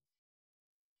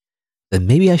 Then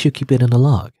maybe I should keep it in a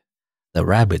log. The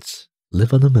rabbits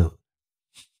live on the moon.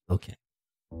 Okay.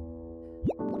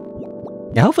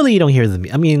 Yeah, hopefully you don't hear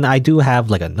the... I mean, I do have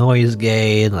like a noise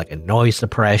gate, like a noise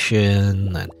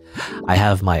suppression, and I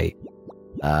have my...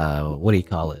 what do you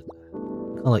call it?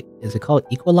 Is it called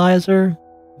equalizer?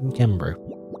 I can't remember.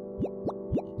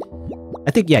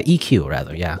 I think, yeah, EQ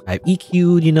rather, yeah. I've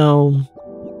EQ'd, you know,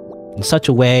 in such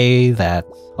a way that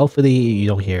hopefully you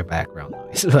don't hear background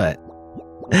noise, but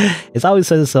it's always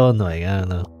so annoying, I don't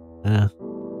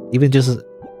know. Even just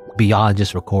beyond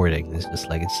just recording, it's just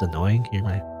like, it's annoying to hear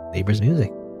my neighbor's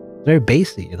music. It's very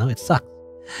bassy, you know, it sucks.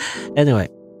 Anyway,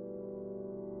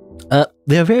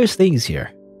 there are various things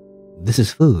here. This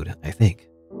is food, I think.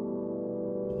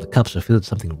 The cups are filled with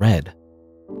something red.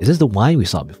 Is this the wine we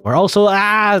saw before? Also,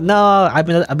 no,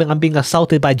 I'm being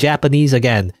assaulted by Japanese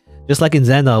again. Just like in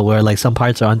Zeno, where like some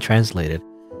parts are untranslated.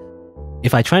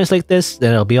 If I translate this,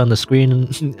 then it'll be on the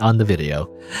screen on the video.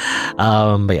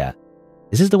 But yeah,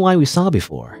 is this the wine we saw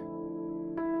before?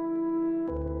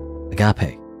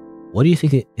 Agape, what do you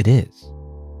think it is?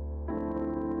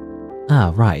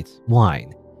 Ah, right,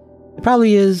 wine. It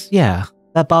probably is, yeah.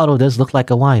 That bottle does look like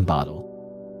a wine bottle.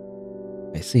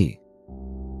 I see.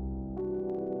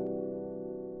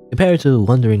 Compared to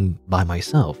wondering by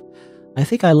myself, I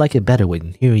think I like it better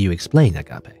when hearing you explain,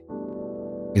 Agape.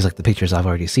 It's like the pictures I've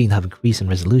already seen have increased in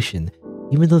resolution,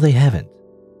 even though they haven't.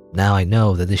 Now I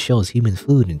know that this shows human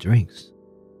food and drinks.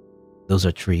 Those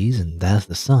are trees and that's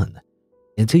the sun.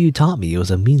 Until you taught me it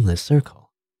was a meaningless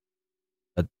circle.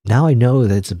 But now I know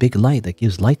that it's a big light that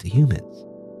gives light to humans.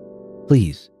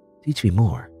 Please, teach me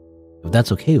more, if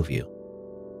that's okay with you.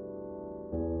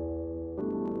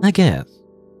 I guess.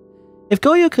 If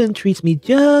Goyou can treat me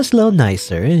just a little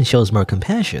nicer and shows more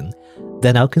compassion,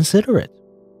 then I'll consider it.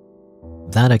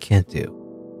 That I can't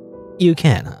do. You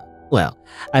can, huh? Well,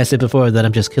 I said before that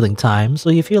I'm just killing time, so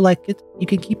you feel like it, you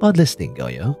can keep on listening,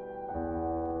 Goyou.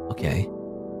 Okay.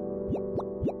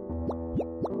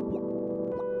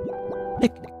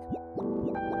 Picnic.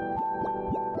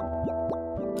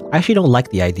 I actually don't like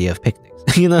the idea of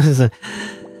picnics. You know, I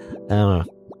don't know.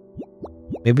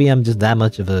 Maybe I'm just that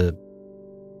much of a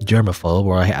germaphobe,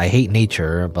 or I hate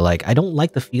nature, but like I don't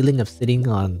like the feeling of sitting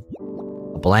on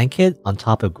a blanket on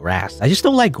top of grass. I just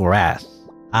don't like grass.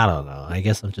 I don't know. I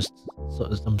guess I'm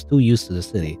too used to the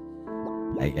city,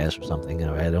 I guess, or something. You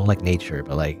know, I don't like nature,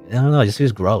 but like I don't know. It just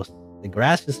feels gross. The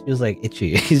grass just feels like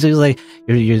itchy. It's just like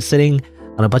you're sitting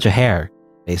on a bunch of hair,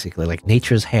 basically, like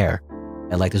nature's hair,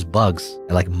 and like there's bugs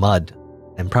and like mud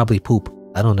and probably poop.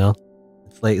 I don't know.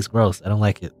 It's like it's gross. I don't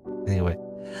like it. Anyway,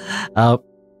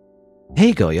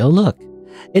 hey Goyou, look.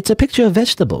 It's a picture of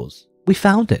vegetables. We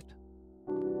found it.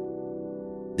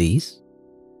 These?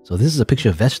 So this is a picture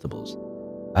of vegetables.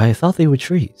 I thought they were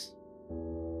trees.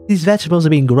 These vegetables are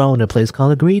being grown in a place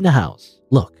called a greenhouse.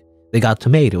 Look, they got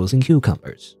tomatoes and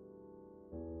cucumbers.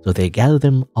 So they gather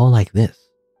them all like this.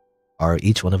 Are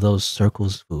each one of those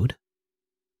circles food?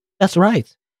 That's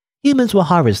right. Humans will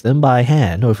harvest them by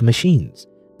hand or from machines.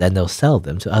 Then they'll sell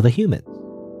them to other humans.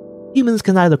 Humans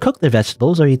can either cook their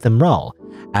vegetables or eat them raw.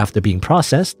 After being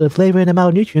processed, the flavor and amount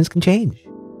of nutrients can change.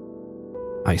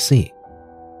 I see.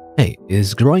 Hey,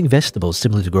 is growing vegetables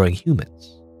similar to growing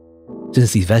humans?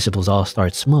 Since these vegetables all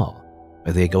start small,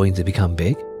 are they going to become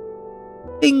big?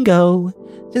 Bingo!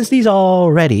 Since these are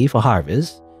all ready for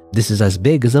harvest, this is as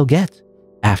big as they'll get.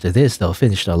 After this, they'll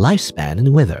finish their lifespan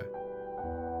and wither.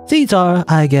 Seeds are,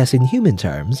 I guess in human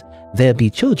terms, they'll be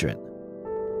children.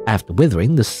 After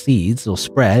withering, the seeds will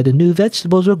spread and new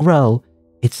vegetables will grow.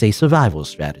 It's a survival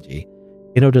strategy.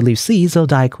 In order to leave seeds, they'll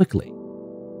die quickly.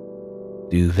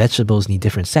 Do vegetables need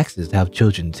different sexes to have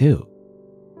children too?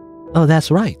 Oh,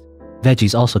 that's right.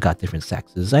 Veggies also got different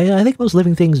sexes. I think most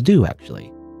living things do,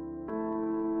 actually.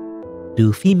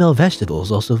 Do female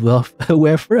vegetables also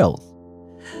wear frills?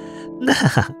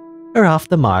 Nah, we're off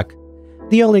the mark.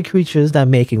 The only creatures that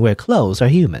make and wear clothes are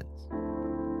humans.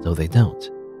 So they don't.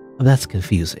 Oh, that's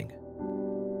confusing.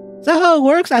 Is that how it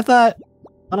works? I thought...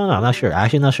 I don't know, I'm not sure.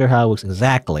 Actually not sure how it works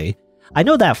exactly. I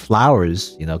know that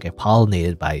flowers, get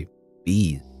pollinated by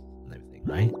bees and everything,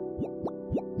 right?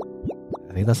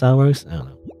 I think that's how it works. I don't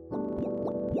know.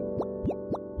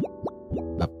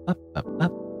 Up, up, up,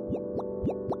 up.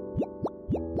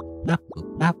 Up,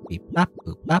 boop, up, beep, up,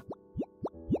 boop, up.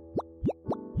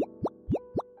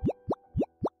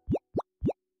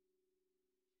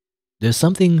 There's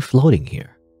something floating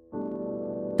here.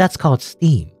 That's called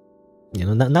steam.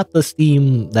 Not the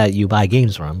steam that you buy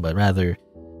games from, but rather,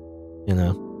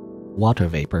 water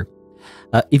vapor.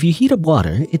 If you heat up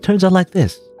water, it turns out like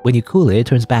this. When you cool it, it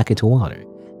turns back into water.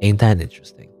 Ain't that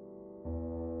interesting?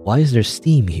 Why is there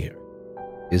steam here?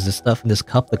 Is the stuff in this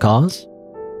cup the cause?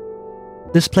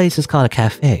 This place is called a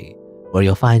cafe, where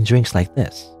you'll find drinks like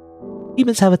this.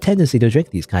 Humans have a tendency to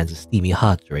drink these kinds of steamy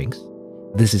hot drinks.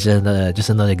 This is just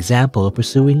another example of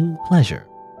pursuing pleasure.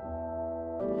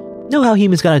 Know how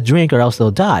humans gotta drink or else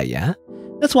they'll die, yeah?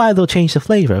 That's why they'll change the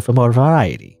flavor for more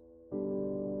variety.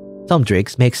 Some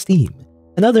drinks make steam,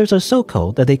 and others are so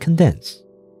cold that they condense.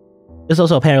 There's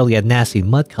also apparently a nasty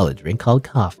mud-colored drink called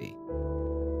coffee.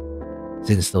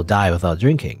 Since they'll die without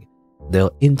drinking,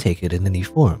 they'll intake it in any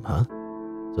form, huh?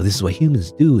 So this is what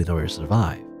humans do in order to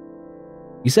survive.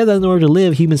 You said that in order to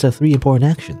live, humans have 3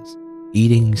 important actions.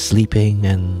 Eating, sleeping,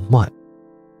 and what?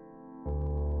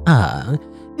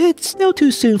 It's still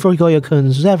too soon for Goyou-kun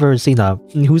who's never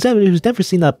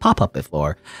seen a pop-up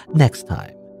before. Next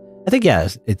time. I think,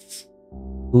 yes, it's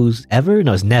who's ever?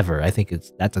 No, it's never. I think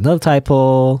that's another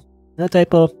typo. Another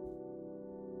typo.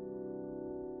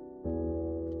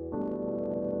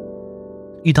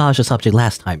 You dodged the subject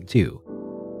last time, too.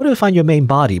 What if I find your main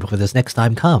body before this next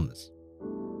time comes?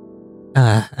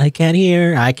 I can't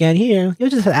hear. You'll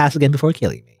just have to ask again before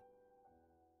killing me.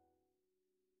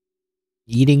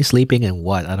 Eating, sleeping, and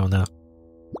what? I don't know.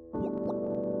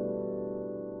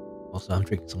 Also, I'm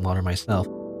drinking some water myself.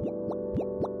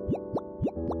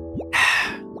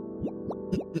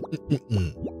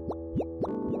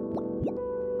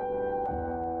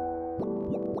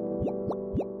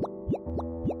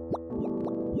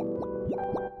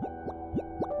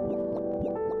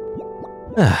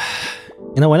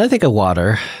 When I think of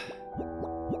water,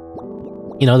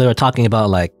 they were talking about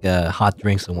like hot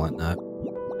drinks and whatnot.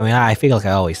 I mean, I feel like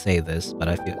I always say this, but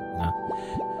I feel,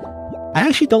 I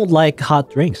actually don't like hot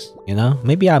drinks,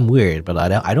 Maybe I'm weird, but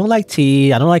I don't like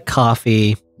tea, I don't like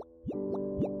coffee.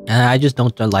 And I just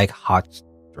don't like hot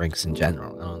drinks in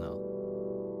general. I don't know.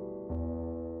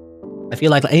 I feel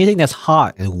like anything that's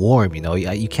hot and warm,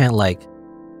 you can't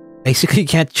basically you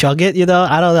can't chug it,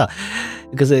 I don't know.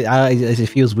 Because it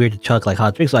feels weird to chug like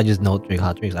hot drinks, so I just don't drink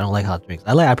hot drinks. I don't like hot drinks.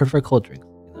 I prefer cold drinks.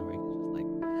 Where you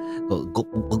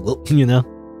can just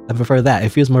I prefer that. It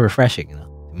feels more refreshing, to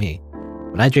me.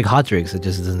 When I drink hot drinks, it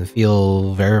just doesn't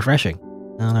feel very refreshing.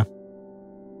 I don't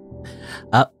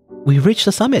know. We reached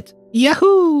the summit.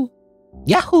 Yahoo!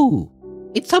 Yahoo!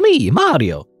 It's me,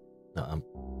 Mario. No,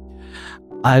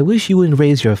 I wish you wouldn't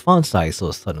raise your font size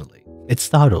so suddenly. It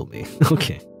startled me.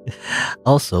 Okay.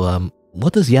 Also,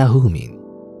 what does Yahoo mean?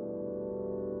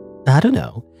 I don't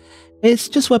know. It's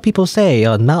just what people say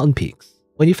on mountain peaks.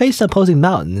 When you face an opposing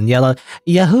mountain and yell out,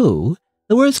 Yahoo!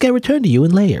 The words get returned to you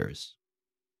in layers.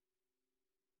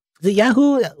 The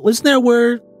Yahoo, wasn't there a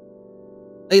word?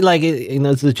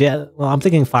 It's legit. Well, I'm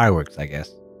thinking fireworks, I guess.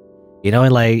 And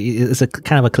it's a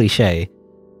kind of a cliche,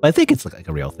 but I think it's like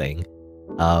a real thing.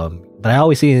 But I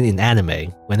always see it in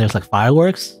anime when there's like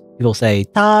fireworks. People say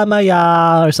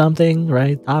Tamaya or something,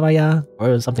 right? Tamaya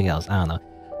or something else. I don't know.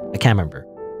 I can't remember.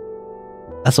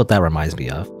 That's what that reminds me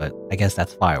of. But I guess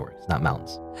that's fireworks, not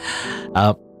mountains.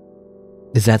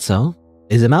 Is that so?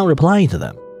 Is the mountain replying to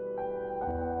them?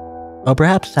 Or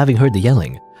perhaps, having heard the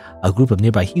yelling, a group of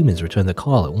nearby humans returned the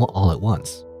call all at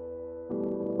once.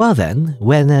 Well then,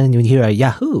 when you hear a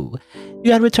Yahoo,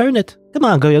 you gotta return it. Come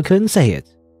on, Goyou couldn't say it.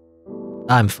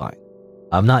 I'm fine.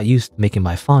 I'm not used to making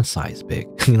my font size big.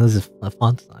 This is a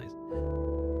font size.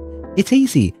 It's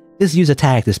easy. Just use a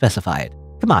tag to specify it.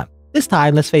 Come on, this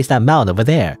time let's face that mountain over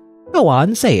there. Go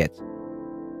on, say it.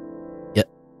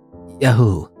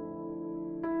 Yahoo.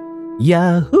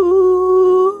 Yahoo!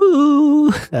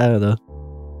 I don't know.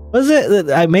 Was it?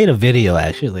 I made a video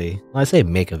actually. When I say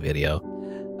make a video,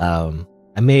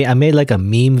 I made like a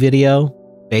meme video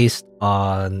based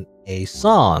on a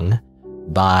song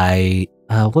by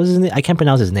what was his name? I can't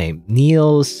pronounce his name.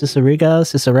 Neil Cicerega.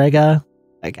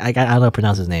 I don't know how to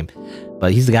pronounce his name,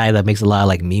 but he's the guy that makes a lot of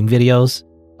like meme videos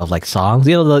of like songs.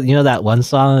 You know that one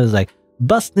song is like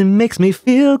bustin' makes me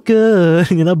feel good.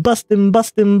 You know, bustin'.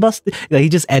 You know, he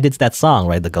just edits that song,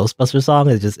 right? The Ghostbusters song.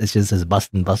 It's just his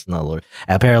bustin' all over.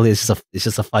 And apparently, it's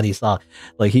just a funny song.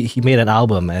 Like he made an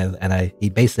album and he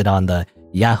based it on the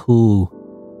Yahoo,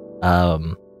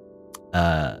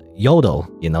 Yodel.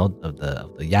 You know, of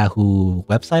the Yahoo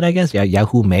website, I guess. Yeah,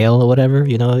 Yahoo Mail or whatever.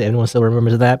 You know, anyone still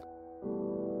remembers that?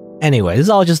 Anyway, this is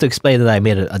all just to explain that I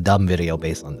made a dumb video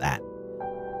based on that,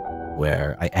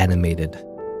 where I animated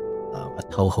a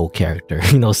Toho character,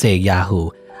 you know, saying Yahoo.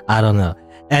 I don't know.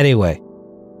 Anyway,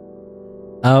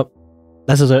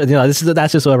 that's just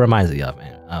that's just what it reminds me of,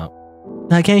 man.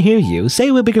 I can't hear you. Say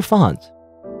it with bigger font.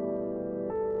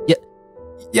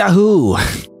 Yahoo.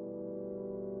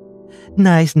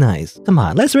 Nice. Come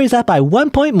on, let's raise that by 1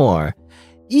 point more.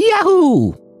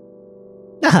 Yahoo.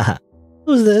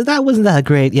 That wasn't that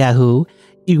great, Yahoo.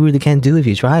 You really can do if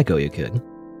you try, Goyou could.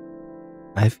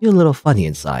 I feel a little funny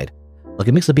inside. Like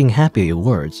a mix of being happy at your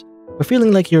words, or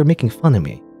feeling like you're making fun of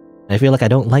me. And I feel like I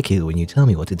don't like you when you tell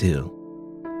me what to do.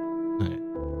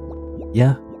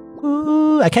 Yeah.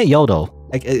 Ooh, I can't yodel.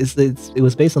 It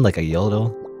was based on like a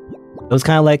yodel. It was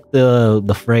kind of like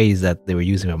the phrase that they were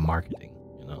using in marketing,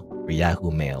 you know, for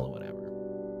Yahoo Mail or whatever.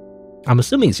 I'm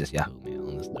assuming it's just Yahoo Mail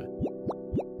unless they're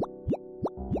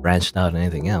branched out on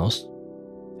anything else.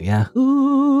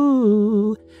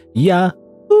 Yahoo!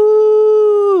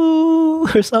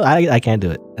 Or so I can't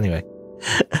do it. Anyway.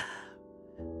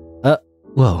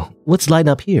 Whoa, what's lighting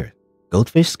up here?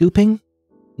 Goldfish scooping?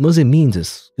 What does it mean to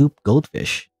scoop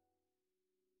goldfish?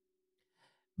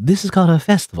 This is called a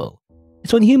festival.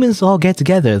 It's when humans all get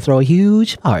together and throw a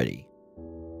huge party.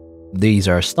 These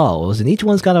are stalls, and each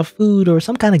one's got a food or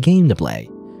some kind of game to play.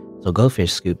 So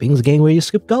goldfish scooping is a game where you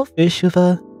scoop goldfish with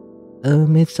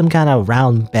it's some kind of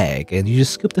round bag, and you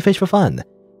just scoop the fish for fun.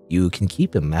 You can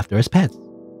keep them after as pets.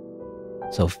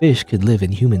 So fish could live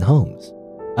in human homes.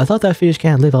 I thought that fish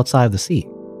can't live outside the sea.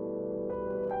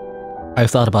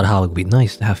 I've thought about how it would be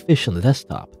nice to have fish on the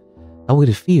desktop. How would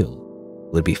it feel?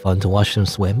 Would it be fun to watch them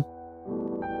swim?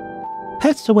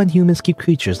 Pets are when humans keep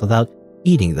creatures without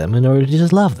eating them in order to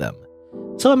just love them.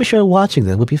 So I'm sure watching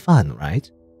them would be fun,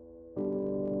 right?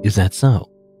 Is that so?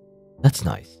 That's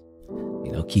nice.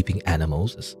 You know, keeping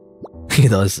animals as, you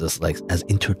know, it's just like as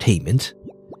entertainment.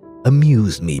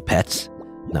 Amuse me, pets.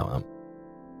 No,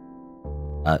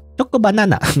 Choco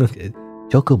banana.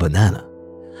 Choco banana.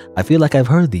 I feel like I've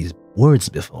heard these words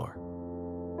before.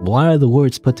 Why are the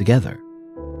words put together?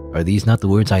 Are these not the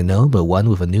words I know, but one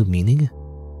with a new meaning?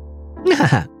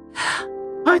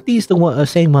 Aren't these the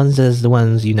same ones as the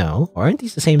ones you know? Or aren't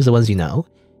these the same as the ones you know?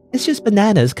 It's just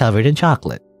bananas covered in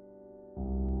chocolate.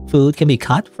 Food can be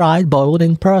cut, fried, boiled,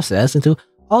 and processed into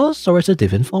all sorts of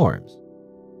different forms.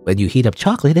 When you heat up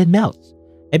chocolate, it melts.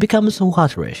 It becomes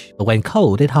waterish, but when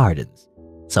cold, it hardens.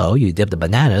 So you dip the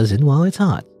bananas in while it's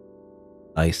hot.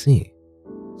 I see.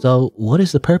 So what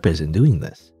is the purpose in doing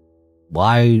this?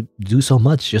 Why do so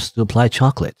much just to apply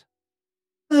chocolate?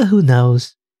 Who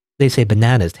knows? They say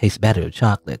bananas taste better with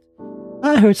chocolate.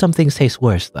 I heard some things taste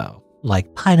worse though,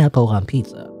 like pineapple on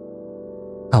pizza.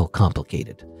 How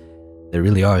complicated. There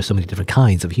really are so many different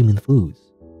kinds of human foods.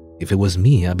 If it was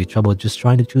me, I'd be troubled just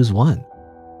trying to choose one.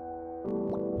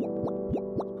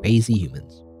 Crazy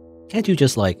humans. Can't you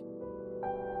just like,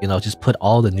 you know, just put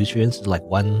all the nutrients in like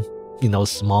one, you know,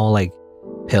 small like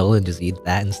pill and just eat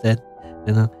that instead?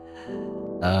 You know?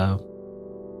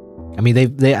 I mean,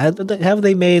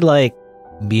 they made like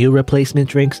meal replacement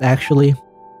drinks actually?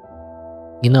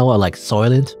 You know, or like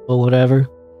Soylent or whatever.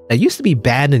 That used to be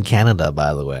banned in Canada,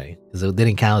 by the way. because it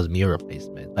didn't count as meal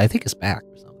replacement. But I think it's back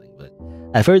or something. But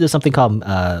I've heard there's something called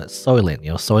Soylent.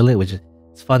 Soylent, which is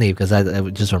it's funny because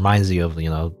it just reminds you of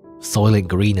Soylent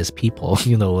Green is people,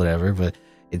 whatever. But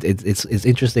it's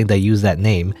interesting they use that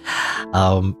name.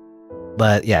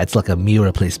 But yeah, it's like a meal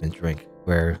replacement drink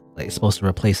where like it's supposed to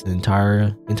replace an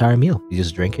entire meal. You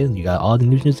just drink it and you got all the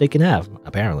nutrients they can have,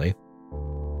 apparently.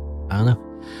 I don't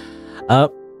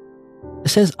know. It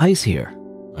says ice here.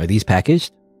 Are these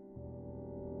packaged?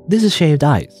 This is shaved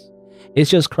ice. It's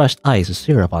just crushed ice with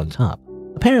syrup on top.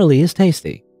 Apparently it's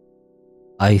tasty.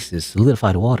 Ice is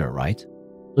solidified water, right?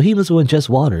 So humans will ingest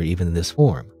water even in this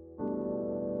form.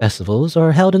 Festivals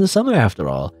are held in the summer after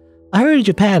all. I heard in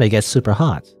Japan it gets super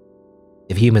hot.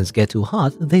 If humans get too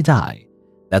hot, they die.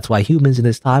 That's why humans in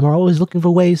this time are always looking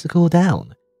for ways to cool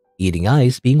down, eating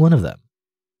ice being one of them.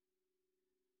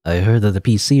 I heard that the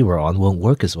PC we're on won't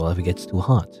work as well if it gets too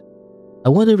hot. I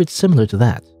wonder if it's similar to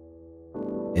that.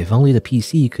 If only the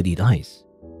PC could eat ice.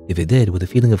 If it did, would the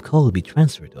feeling of cold be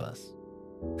transferred to us?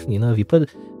 If you put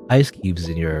ice cubes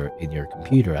in your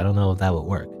computer, I don't know if that would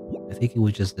work. I think it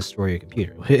would just destroy your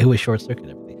computer. It would short circuit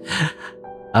everything.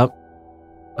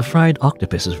 A fried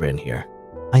octopus is written here.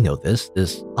 I know this.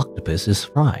 This octopus is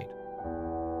fried.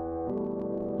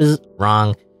 This is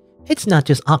wrong. It's not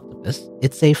just octopus.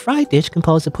 It's a fried dish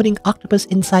composed of putting octopus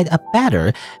inside a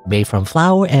batter made from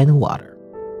flour and water.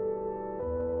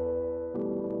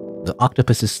 The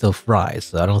octopus is still fried,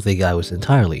 so I don't think I was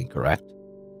entirely incorrect.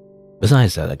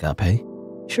 Besides that, Agape,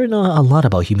 you sure know a lot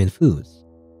about human foods.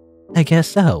 I guess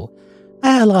so.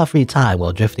 I had a lot of free time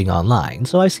while drifting online,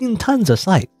 so I've seen tons of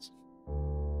sites.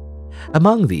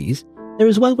 Among these, there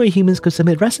is one where humans could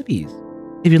submit recipes.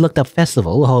 If you looked up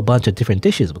festival, a whole bunch of different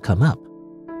dishes would come up.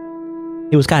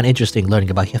 It was kind of interesting learning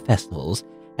about festivals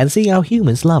and seeing how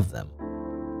humans love them.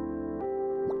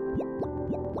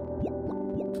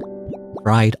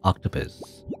 Fried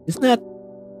octopus. Isn't that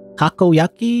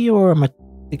takoyaki or am I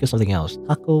thinking of something else?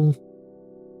 Taco...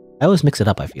 I always mix it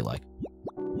up, I feel like.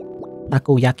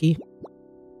 Takoyaki?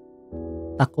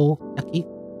 Takoyaki?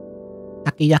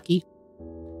 Takiyaki?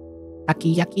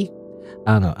 Takiyaki?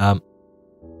 I don't know,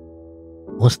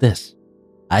 what's this?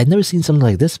 I'd never seen something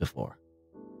like this before.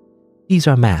 These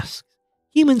are masks.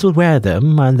 Humans would wear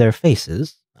them on their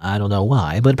faces. I don't know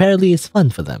why, but apparently it's fun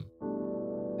for them.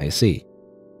 I see.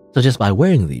 So just by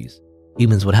wearing these,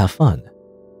 humans would have fun.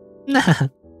 Nah,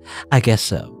 I guess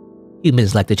so.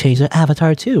 Humans like to change their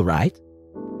avatar too, right?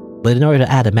 But in order to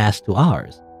add a mask to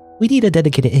ours, we need a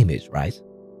dedicated image, right?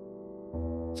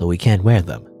 So we can't wear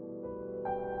them.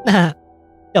 Nah,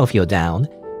 don't feel down.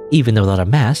 Even without a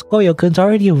mask, Goyou-kun's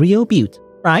already a real beaut,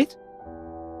 right?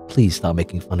 Please stop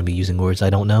making fun of me using words I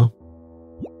don't know.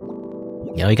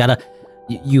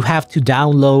 You have to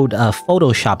download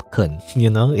Photoshop-kun,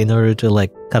 in order to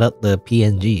like cut out the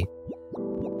PNG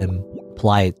and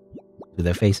apply it to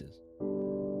their faces.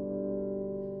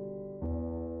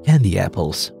 Candy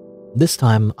apples. This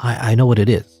time, I know what it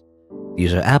is.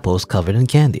 These are apples covered in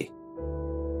candy.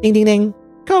 Ding ding ding.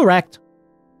 Correct.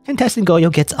 Contestant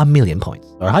Goyou gets 1,000,000 points,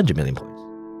 or 100,000,000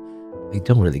 points. I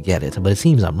don't really get it, but it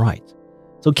seems I'm right.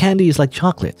 So candy is like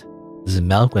chocolate. Does it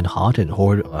melt when hot and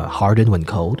harden when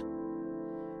cold?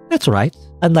 That's right.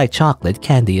 Unlike chocolate,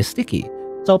 candy is sticky,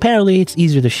 so apparently it's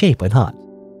easier to shape when hot.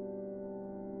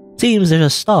 Seems there's a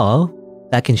stall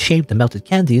that can shape the melted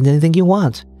candy into anything you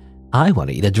want. I want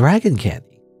to eat a dragon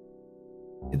candy.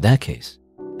 In that case,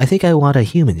 I think I want a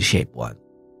human-shaped one.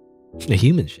 A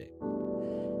human shape?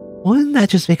 Wouldn't that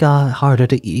just make it harder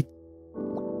to eat?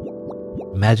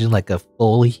 Imagine like a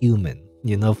fully human,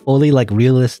 fully like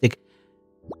realistic,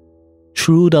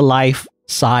 true-to-life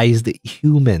sized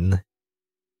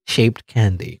human-shaped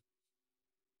candy.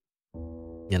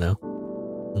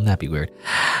 Wouldn't that be weird?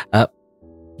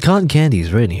 Cotton candy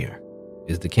is written here.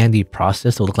 Is the candy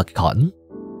processed to look like cotton?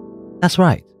 That's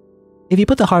right. If you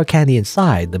put the hard candy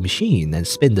inside the machine and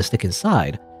spin the stick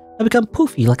inside, it'll become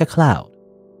poofy like a cloud.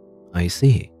 I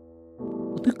see.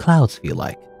 What do clouds feel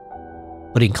like?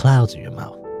 Putting clouds in your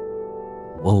mouth.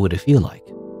 What would it feel like?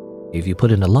 If you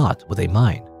put in a lot, would they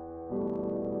mind?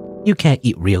 You can't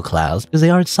eat real clouds because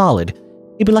they aren't solid.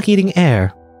 It'd be like eating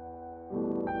air.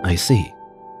 I see.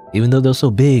 Even though they're so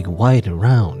big, white, and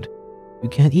round, you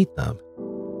can't eat them.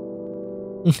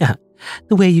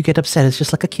 The way you get upset is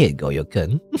just like a kid,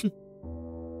 Goyou-kun.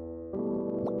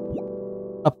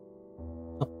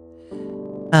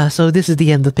 So this is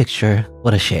the end of the picture.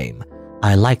 What a shame.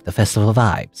 I like the festival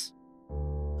vibes.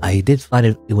 I did find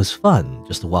it was fun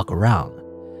just to walk around.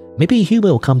 Maybe a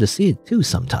human will come to see it too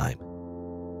sometime.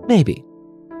 Maybe.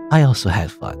 I also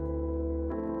had fun.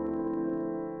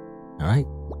 Alright.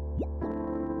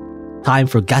 Time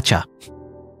for gacha.